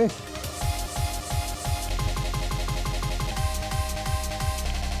sounds like this.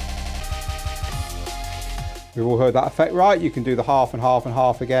 We've all heard that effect, right? You can do the half and half and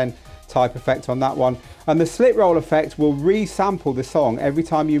half again type effect on that one. And the slip roll effect will resample the song every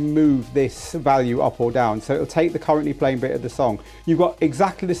time you move this value up or down. So it'll take the currently playing bit of the song. You've got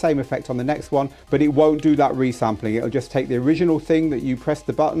exactly the same effect on the next one, but it won't do that resampling. It'll just take the original thing that you pressed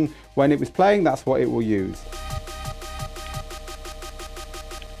the button when it was playing. That's what it will use.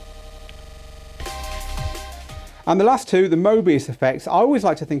 And the last two, the Mobius effects, I always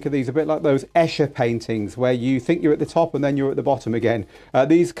like to think of these a bit like those Escher paintings where you think you're at the top and then you're at the bottom again.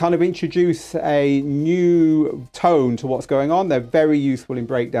 These kind of introduce a new tone to what's going on. They're very useful in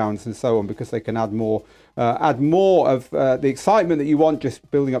breakdowns and so on because they can add more of the excitement that you want just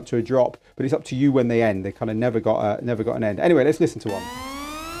building up to a drop, but it's up to you when they end. They kind of never got an end. Anyway, let's listen to one.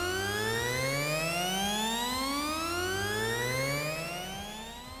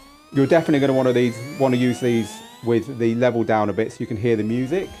 You're definitely going to want to use these with the level down a bit so you can hear the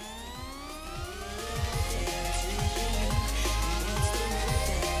music.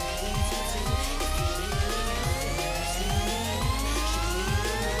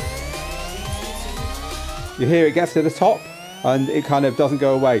 You hear it gets to the top and it kind of doesn't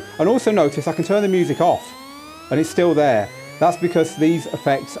go away. And also notice I can turn the music off and it's still there. That's because these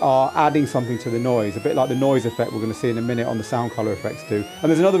effects are adding something to the noise, a bit like the noise effect we're going to see in a minute on the sound color effects too.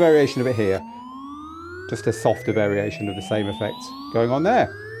 And there's another variation of it here. Just a softer variation of the same effect going on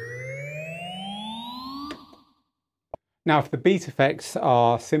there. Now, if the beat effects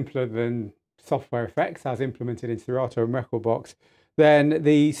are simpler than software effects as implemented in Serato and Rekordbox, then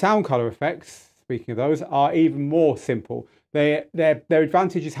the sound color effects, speaking of those, are even more simple. Their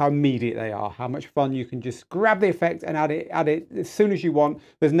advantage is how immediate they are, how much fun you can just grab the effect and add it as soon as you want.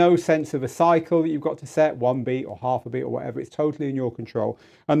 There's no sense of a cycle that you've got to set, one beat or half a beat or whatever. It's totally in your control.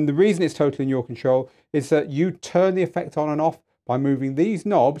 And the reason it's totally in your control is that you turn the effect on and off by moving these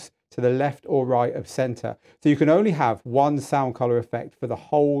knobs to the left or right of center. So you can only have one sound color effect for the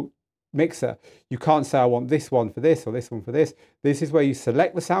whole mixer. You can't say I want this one for this or this one for this. This is where you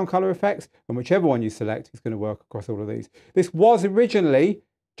select the sound color effects, and whichever one you select is going to work across all of these. This was originally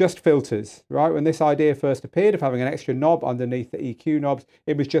just filters, right? When this idea first appeared of having an extra knob underneath the EQ knobs,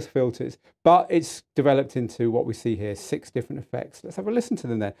 it was just filters. But it's developed into what we see here, 6 different effects. Let's have a listen to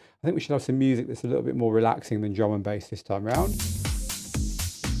them then. I think we should have some music that's a little bit more relaxing than drum and bass this time around.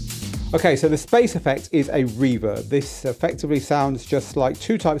 Okay, so the space effect is a reverb. This effectively sounds just like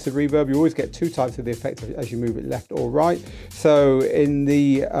 2 types of reverb. You always get 2 types of the effect as you move it left or right. So in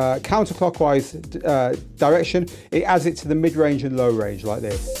the counterclockwise direction, it adds it to the mid-range and low range like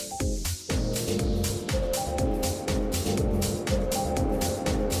this.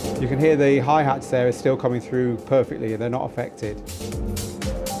 You can hear the hi-hats there are still coming through perfectly and they're not affected.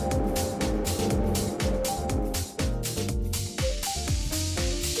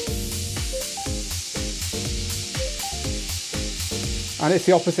 And it's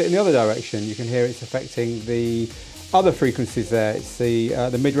the opposite in the other direction. You can hear it's affecting the other frequencies there. It's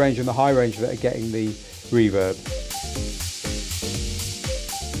the mid-range and the high range that are getting the reverb.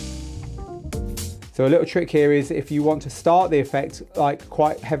 So a little trick here is if you want to start the effect like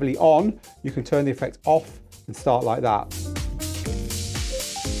quite heavily on, you can turn the effect off and start like that.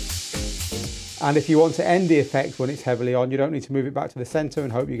 And if you want to end the effect when it's heavily on, you don't need to move it back to the center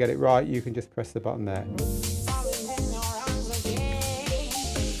and hope you get it right. You can just press the button there.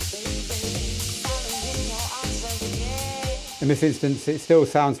 In this instance, it still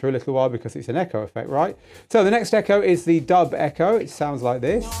sounds for a little while because it's an echo effect, right? So the next echo is the dub echo. It sounds like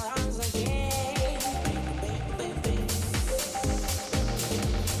this.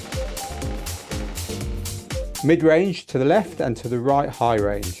 Mid-range to the left and to the right high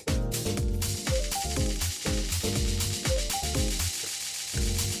range.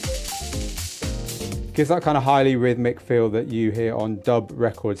 Gives that kind of highly rhythmic feel that you hear on dub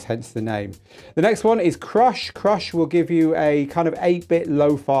records, hence the name. The next one is Crush. Crush will give you a kind of 8-bit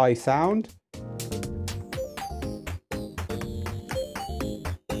lo-fi sound.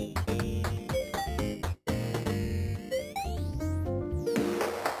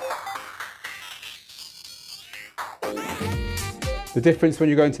 The difference when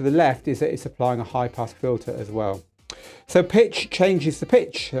you're going to the left is that it's applying a high pass filter as well. So pitch changes the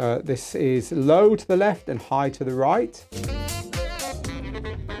pitch. This is low to the left and high to the right.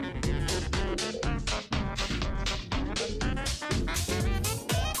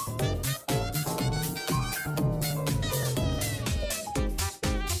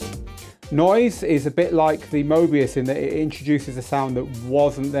 Noise is a bit like the Mobius in that it introduces a sound that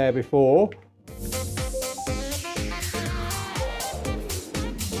wasn't there before.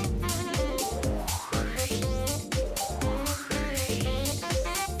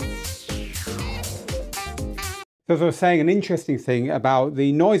 As I was saying, an interesting thing about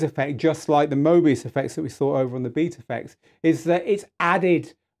the noise effect, just like the Mobius effects that we saw over on the Beat effects, is that it's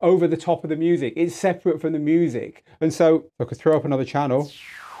added over the top of the music. It's separate from the music. And so I could throw up another channel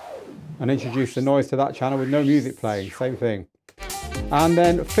and introduce the noise to that channel with no music playing, same thing. And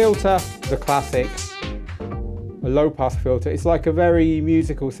then filter, the classic, a low pass filter. It's like a very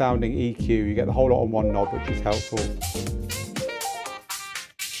musical sounding EQ. You get the whole lot on one knob, which is helpful.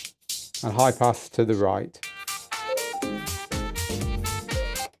 And high pass to the right.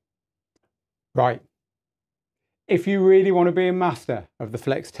 Right, if you really want to be a master of the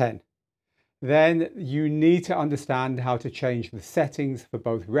Flex 10, then you need to understand how to change the settings for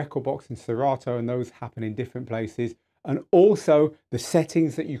both Rekordbox and Serato, and those happen in different places, and also the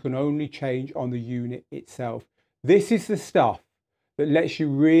settings that you can only change on the unit itself. This is the stuff that lets you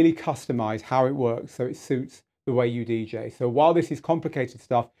really customize how it works so it suits the way you DJ. So while this is complicated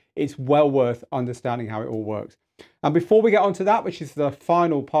stuff, it's well worth understanding how it all works. And before we get onto that, which is the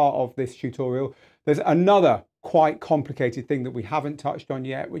final part of this tutorial, there's another quite complicated thing that we haven't touched on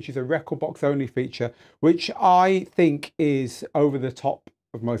yet, which is a Rekordbox only feature, which I think is over the top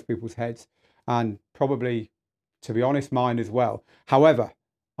of most people's heads, and probably, to be honest, mine as well. However,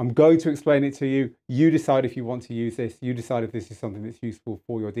 I'm going to explain it to you. You decide if you want to use this. You decide if this is something that's useful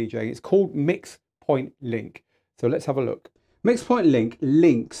for your DJing. It's called Mix Point Link. So let's have a look. Mix Point Link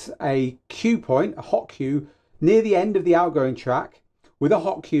links a cue point, a hot cue, near the end of the outgoing track with a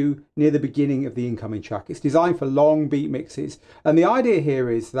hot cue near the beginning of the incoming track. It's designed for long beat mixes. And the idea here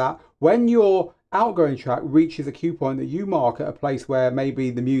is that when your outgoing track reaches a cue point that you mark at a place where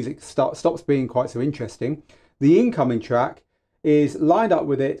maybe the music stops being quite so interesting, the incoming track is lined up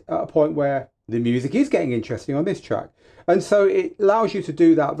with it at a point where the music is getting interesting on this track. And so it allows you to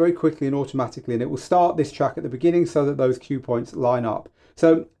do that very quickly and automatically, and it will start this track at the beginning so that those cue points line up.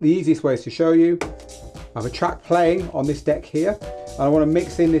 So the easiest way is to show you. I have a track playing on this deck here, and I want to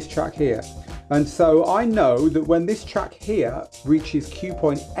mix in this track here. And so I know that when this track here reaches cue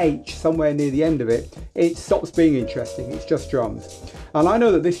point H, somewhere near the end of it, it stops being interesting, it's just drums. And I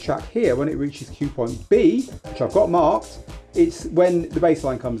know that this track here, when it reaches cue point B, which I've got marked, it's when the bass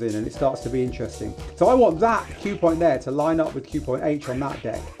line comes in and it starts to be interesting. So I want that cue point there to line up with cue point H on that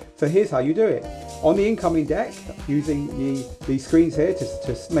deck. So here's how you do it. On the incoming deck, using the screens here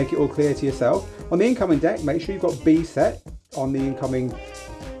to make it all clear to yourself, on the incoming deck, make sure you've got B set on the incoming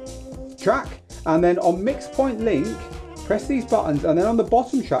track, and then on Mix Point Link, press these buttons, and then on the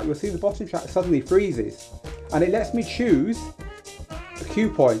bottom track, you'll see the bottom track suddenly freezes, and it lets me choose a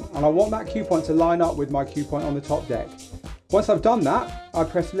cue point, and I want that cue point to line up with my cue point on the top deck. Once I've done that, I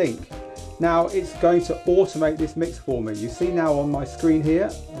press Link. Now it's going to automate this mix for me. You see now on my screen here,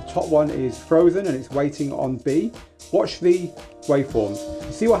 the top one is frozen and it's waiting on B. Watch the waveforms.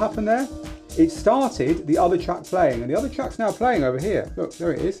 You see what happened there? It started the other track playing, and the other track's now playing over here. Look,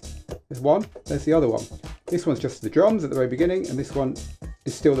 there it is. There's one, there's the other one. This one's just the drums at the very beginning, and this one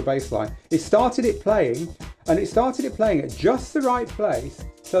is still the bass line. It started it playing, and it started it playing at just the right place,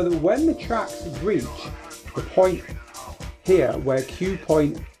 so that when the tracks reach the point here where cue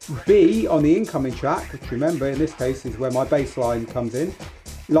point B on the incoming track, which remember in this case is where my bass line comes in,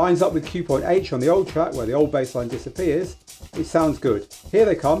 lines up with cue point H on the old track where the old bass line disappears, it sounds good. Here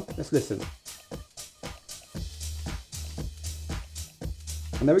they come, let's listen.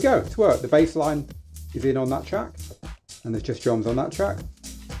 And there we go, it's worked. The bass line is in on that track, and there's just drums on that track.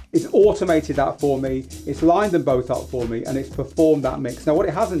 It's automated that for me, it's lined them both up for me, and it's performed that mix. Now what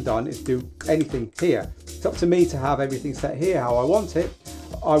it hasn't done is do anything here. It's up to me to have everything set here how I want it.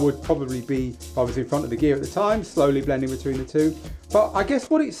 I would probably be, if I was in front of the gear at the time, slowly blending between the two. But I guess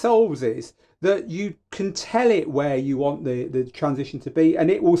what it solves is that you can tell it where you want the transition to be, and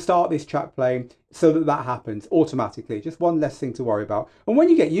it will start this track playing so that happens automatically. Just one less thing to worry about. And when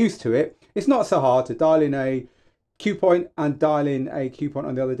you get used to it, it's not so hard to dial in a cue point and dial in a cue point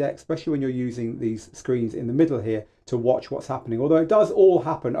on the other deck, especially when you're using these screens in the middle here to watch what's happening. Although it does all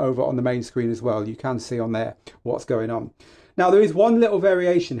happen over on the main screen as well. You can see on there what's going on. Now there is one little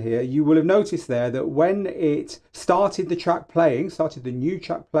variation here. You will have noticed there that when it started the track playing, started the new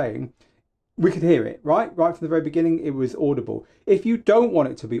track playing, we could hear it, right? Right from the very beginning, it was audible. If you don't want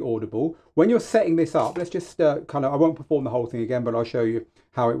it to be audible, when you're setting this up, let's just I won't perform the whole thing again, but I'll show you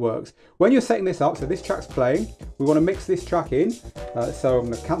how it works. When you're setting this up, so this track's playing, we want to mix this track in. So I'm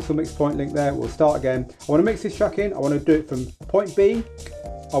going to cancel mix point link there. We'll start again. I want to mix this track in. I want to do it from point B.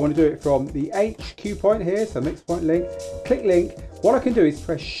 I want to do it from the H cue point here. So mix point link, click link. What I can do is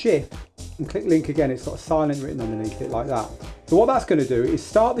press shift and click link again. It's got silent written underneath it like that. So what that's going to do is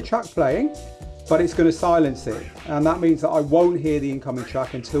start the track playing, but it's going to silence it. And that means that I won't hear the incoming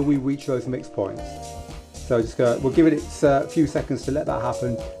track until we reach those mix points. So we'll give it a few seconds to let that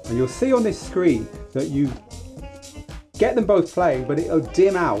happen. And you'll see on this screen that you get them both playing, but it'll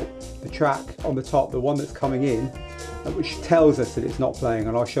dim out the track on the top, the one that's coming in, which tells us that it's not playing.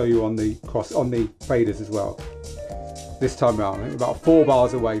 And I'll show you on the faders as well. This time around, I'm about 4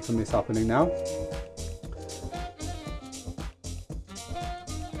 bars away from this happening now.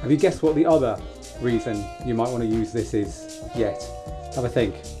 Have you guessed what the other reason you might want to use this is yet? Have a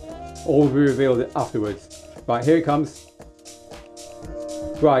think. All will be revealed afterwards. Right, here it comes.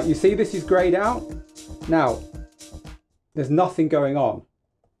 Right, you see this is greyed out? Now, there's nothing going on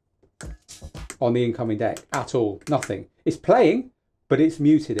the incoming deck at all. Nothing. It's playing, but it's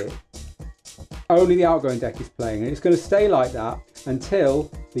muted it. Only the outgoing deck is playing, and it's going to stay like that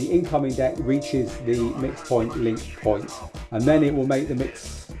until the incoming deck reaches the mix point link point, and then it will make the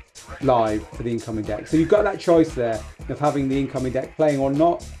mix live for the incoming deck. So you've got that choice there of having the incoming deck playing or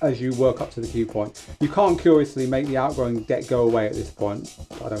not as you work up to the cue point. You can't curiously make the outgoing deck go away at this point,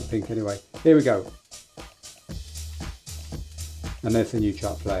 I don't think anyway. Here we go. And there's the new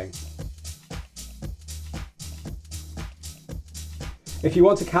track playing. If you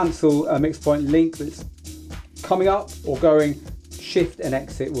want to cancel a mix point link that's coming up or going, shift and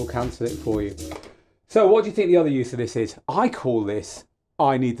exit will cancel it for you. So what do you think the other use of this is? I call this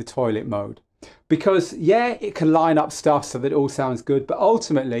I need the toilet mode, because yeah, it can line up stuff so that it all sounds good, but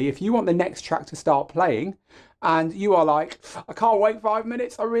ultimately if you want the next track to start playing and you are like, I can't wait 5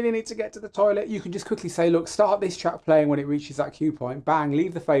 minutes, I really need to get to the toilet, you can just quickly say, look, start this track playing when it reaches that cue point, bang,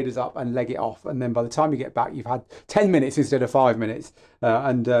 leave the faders up and leg it off, and then by the time you get back you've had 10 minutes instead of 5 minutes,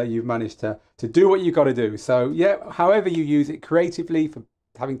 and you've managed to do what you've got to do. So yeah, however you use it creatively, for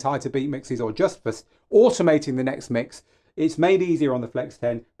having tighter beat mixes or just for automating the next mix, it's made easier on the Flex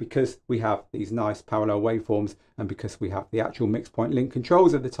 10 because we have these nice parallel waveforms and because we have the actual mix point link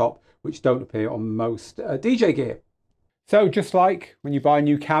controls at the top, which don't appear on most DJ gear. So just like when you buy a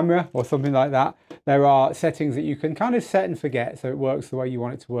new camera or something like that, there are settings that you can kind of set and forget so it works the way you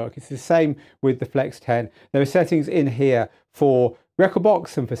want it to work. It's the same with the Flex 10. There are settings in here for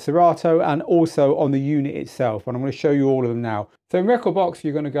Rekordbox and for Serato, and also on the unit itself, and I'm going to show you all of them now. So in Rekordbox,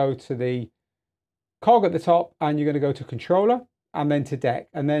 you're going to go to the cog at the top and you're going to go to controller and then to deck.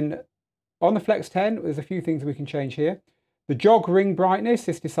 And then on the Flex 10, there's a few things we can change here. The jog ring brightness,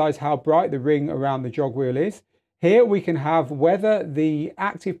 this decides how bright the ring around the jog wheel is. Here we can have whether the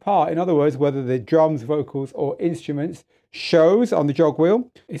active part, in other words, whether the drums, vocals or instruments shows on the jog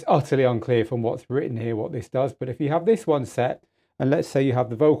wheel. It's utterly unclear from what's written here what this does, but if you have this one set, and let's say you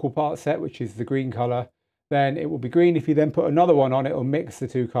have the vocal part set, which is the green color, then it will be green. If you then put another one on, it will mix the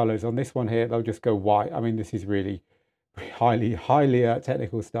two colors. On this one here, they'll just go white. I mean, this is really highly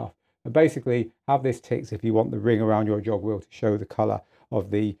technical stuff. But basically, have this ticked if you want the ring around your jog wheel to show the color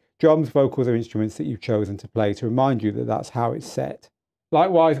of the drums, vocals, or instruments that you've chosen to play, to remind you that that's how it's set.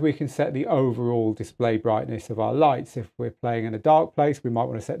 Likewise, we can set the overall display brightness of our lights. If we're playing in a dark place, we might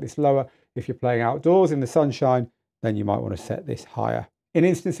want to set this lower. If you're playing outdoors in the sunshine, then you might want to set this higher. In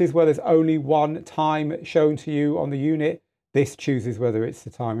instances where there's only one time shown to you on the unit, this chooses whether it's the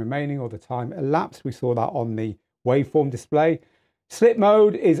time remaining or the time elapsed. We saw that on the waveform display. Slip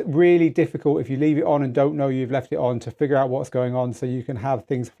mode is really difficult if you leave it on and don't know you've left it on to figure out what's going on, so you can have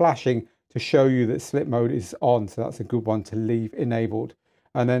things flashing to show you that slip mode is on, so that's a good one to leave enabled.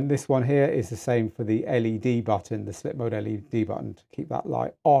 And then this one here is the same for the LED button, the slip mode LED button, to keep that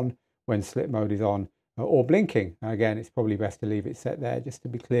light on when slip mode is on or blinking. Again, it's probably best to leave it set there just to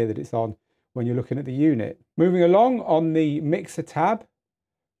be clear that it's on when you're looking at the unit. Moving along on the mixer tab,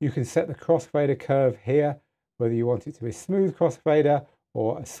 You can set the crossfader curve here, whether you want it to be a smooth crossfader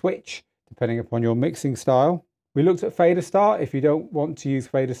or a switch, depending upon your mixing style. We looked at fader start. If you don't want to use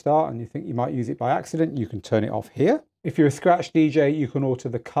fader start and you think you might use it by accident, you can turn it off here. If you're a scratch DJ, you can alter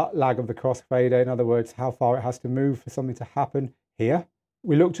the cut lag of the crossfader. In other words, how far it has to move for something to happen here.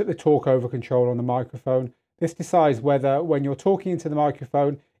 We looked at the talk over control on the microphone. This decides whether when you're talking into the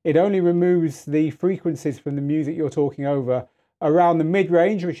microphone, it only removes the frequencies from the music you're talking over around the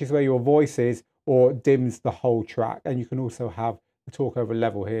mid-range, which is where your voice is, or dims the whole track. And you can also have the talk over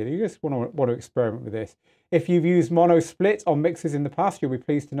level here. You just want to experiment with this. If you've used mono split on mixes in the past, you'll be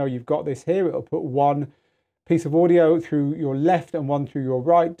pleased to know you've got this here. It'll put one piece of audio through your left and one through your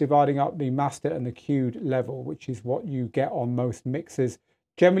right, dividing up the master and the cued level, which is what you get on most mixers.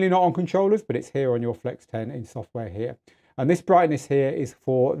 Generally not on controllers, but it's here on your Flex 10 in software here. And this brightness here is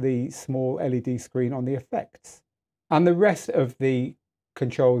for the small LED screen on the effects. And the rest of the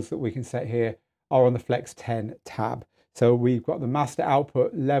controls that we can set here are on the Flex 10 tab. So we've got the master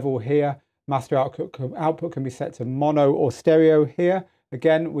output level here. Master output can be set to mono or stereo here.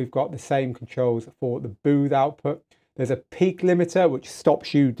 Again, we've got the same controls for the booth output. There's a peak limiter, which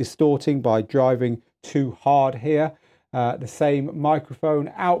stops you distorting by driving too hard here. The same microphone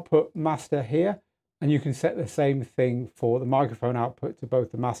output master here. And you can set the same thing for the microphone output to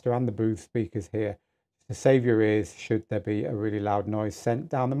both the master and the booth speakers here, to save your ears should there be a really loud noise sent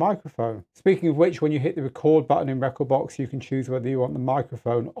down the microphone. Speaking of which, when you hit the record button in Rekordbox, you can choose whether you want the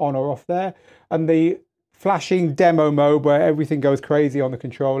microphone on or off there. And the flashing demo mode, where everything goes crazy on the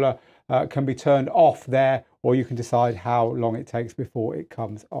controller, can be turned off there, or you can decide how long it takes before it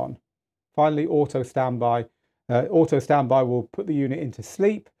comes on. Finally, auto standby. Auto standby will put the unit into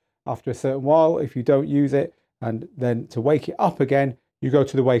sleep after a certain while if you don't use it, and then to wake it up again, you go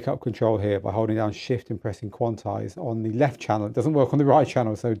to the wake up control here by holding down shift and pressing quantize on the left channel. It doesn't work on the right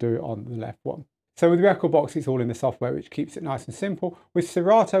channel, so do it on the left one. So with Rekordbox, it's all in the software, which keeps it nice and simple. With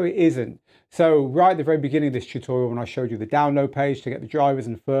Serato, it isn't. So right at the very beginning of this tutorial, when I showed you the download page to get the drivers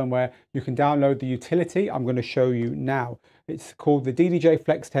and firmware, you can download the utility I'm going to show you now. It's called the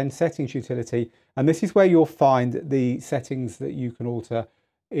DDJ-FLX10 settings utility, and this is where you'll find the settings that you can alter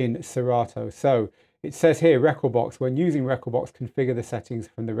in Serato. So it says here, Rekordbox, when using Rekordbox, configure the settings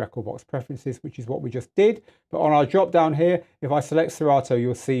from the Rekordbox preferences, which is what we just did. But on our drop down here, if I select Serato,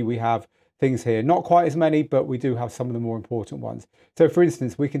 you'll see we have things here. Not quite as many, but we do have some of the more important ones. So for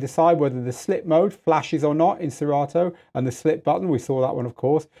instance, we can decide whether the slip mode flashes or not in Serato, and the slip button, we saw that one of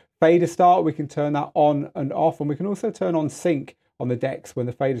course. Fader start, we can turn that on and off, and we can also turn on sync on the decks when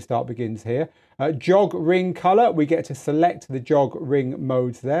the fader start begins here. Jog ring color, we get to select the jog ring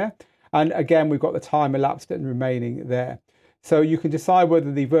modes there. And again, we've got the time elapsed and remaining there. So you can decide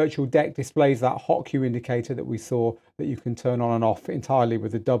whether the virtual deck displays that hot cue indicator that we saw that you can turn on and off entirely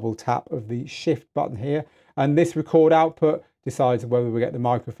with a double tap of the shift button here. And this record output decides whether we get the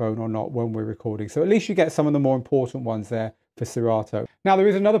microphone or not when we're recording. So at least you get some of the more important ones there for Serato. Now there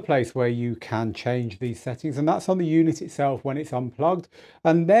is another place where you can change these settings, and that's on the unit itself when it's unplugged.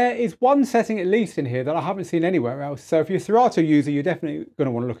 And there is one setting at least in here that I haven't seen anywhere else. So if you're a Serato user, you're definitely going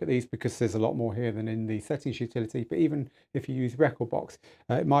to want to look at these because there's a lot more here than in the settings utility. But even if you use Rekordbox,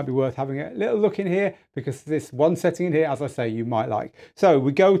 it might be worth having a little look in here because there's one setting in here, as I say, you might like. So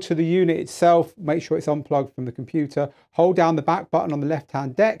we go to the unit itself, make sure it's unplugged from the computer, hold down the back button on the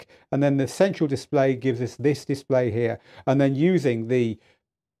left-hand deck, and then the central display gives us this display here. And then using the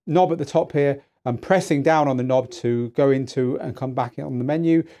knob at the top here and pressing down on the knob to go into and come back on the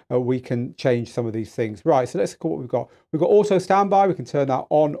menu, we can change some of these things. Right, so let's look at what we've got. We've got auto standby, we can turn that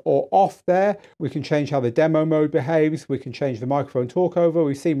on or off there. We can change how the demo mode behaves. We can change the microphone talk over.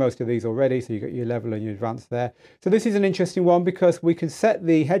 We've seen most of these already, so you've got your level and your advanced there. So this is an interesting one because we can set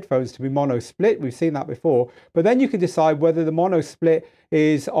the headphones to be mono split. We've seen that before, but then you can decide whether the mono split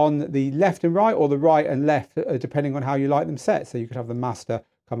is on the left and right or the right and left, depending on how you like them set. So you could have the master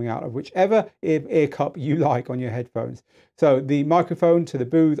coming out of whichever ear cup you like on your headphones. So the microphone to the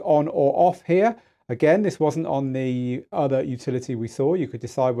booth on or off here. Again, this wasn't on the other utility we saw. You could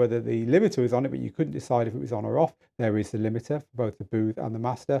decide whether the limiter was on it, but you couldn't decide if it was on or off. There is the limiter for both the booth and the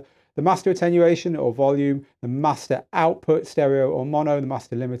master. The master attenuation or volume, the master output stereo or mono, the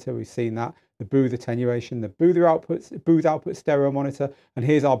master limiter, we've seen that. The booth attenuation, the booth output stereo monitor, and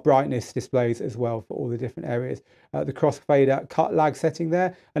here's our brightness displays as well for all the different areas. The crossfader cut lag setting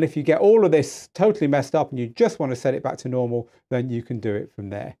there, and if you get all of this totally messed up and you just want to set it back to normal, then you can do it from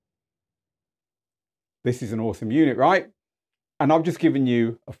there. This is an awesome unit, right? And I've just given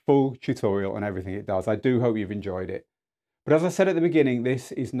you a full tutorial on everything it does. I do hope you've enjoyed it. But as I said at the beginning,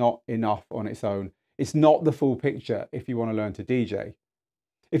 this is not enough on its own. It's not the full picture if you want to learn to DJ.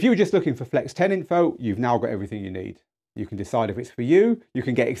 If you were just looking for Flex 10 info, you've now got everything you need. You can decide if it's for you, you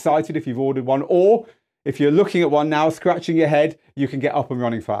can get excited if you've ordered one, or if you're looking at one now, scratching your head, you can get up and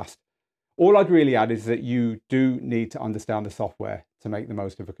running fast. All I'd really add is that you do need to understand the software to make the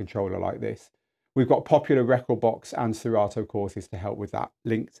most of a controller like this. We've got popular Rekordbox and Serato courses to help with that,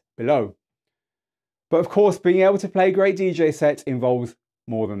 linked below. But of course, being able to play great DJ sets involves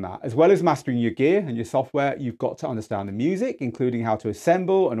more than that. As well as mastering your gear and your software, you've got to understand the music, including how to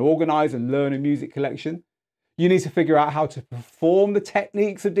assemble and organize and learn a music collection. You need to figure out how to perform the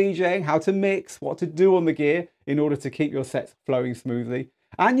techniques of DJing, how to mix, what to do on the gear in order to keep your sets flowing smoothly.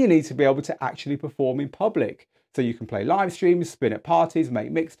 And you need to be able to actually perform in public. So you can play live streams, spin at parties,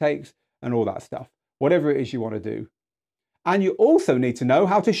 make mixtapes, and all that stuff. Whatever it is you want to do. And you also need to know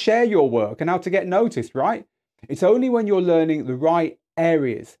how to share your work and how to get noticed, right? It's only when you're learning the right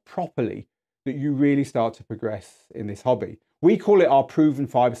areas properly that you really start to progress in this hobby. We call it our proven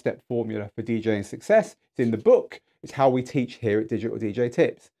 5-step formula for DJing success. It's in the book. It's how we teach here at Digital DJ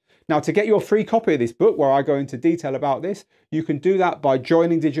Tips. Now, to get your free copy of this book, where I go into detail about this, you can do that by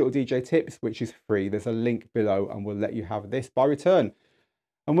joining Digital DJ Tips, which is free. There's a link below and we'll let you have this by return.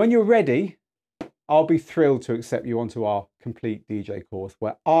 And when you're ready, I'll be thrilled to accept you onto our complete DJ course,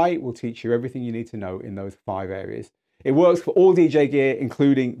 where I will teach you everything you need to know in those 5 areas. It works for all DJ gear,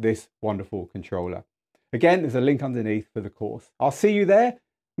 including this wonderful controller. Again, there's a link underneath for the course. I'll see you there.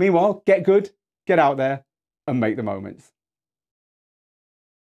 Meanwhile, get good, get out there, and make the moments.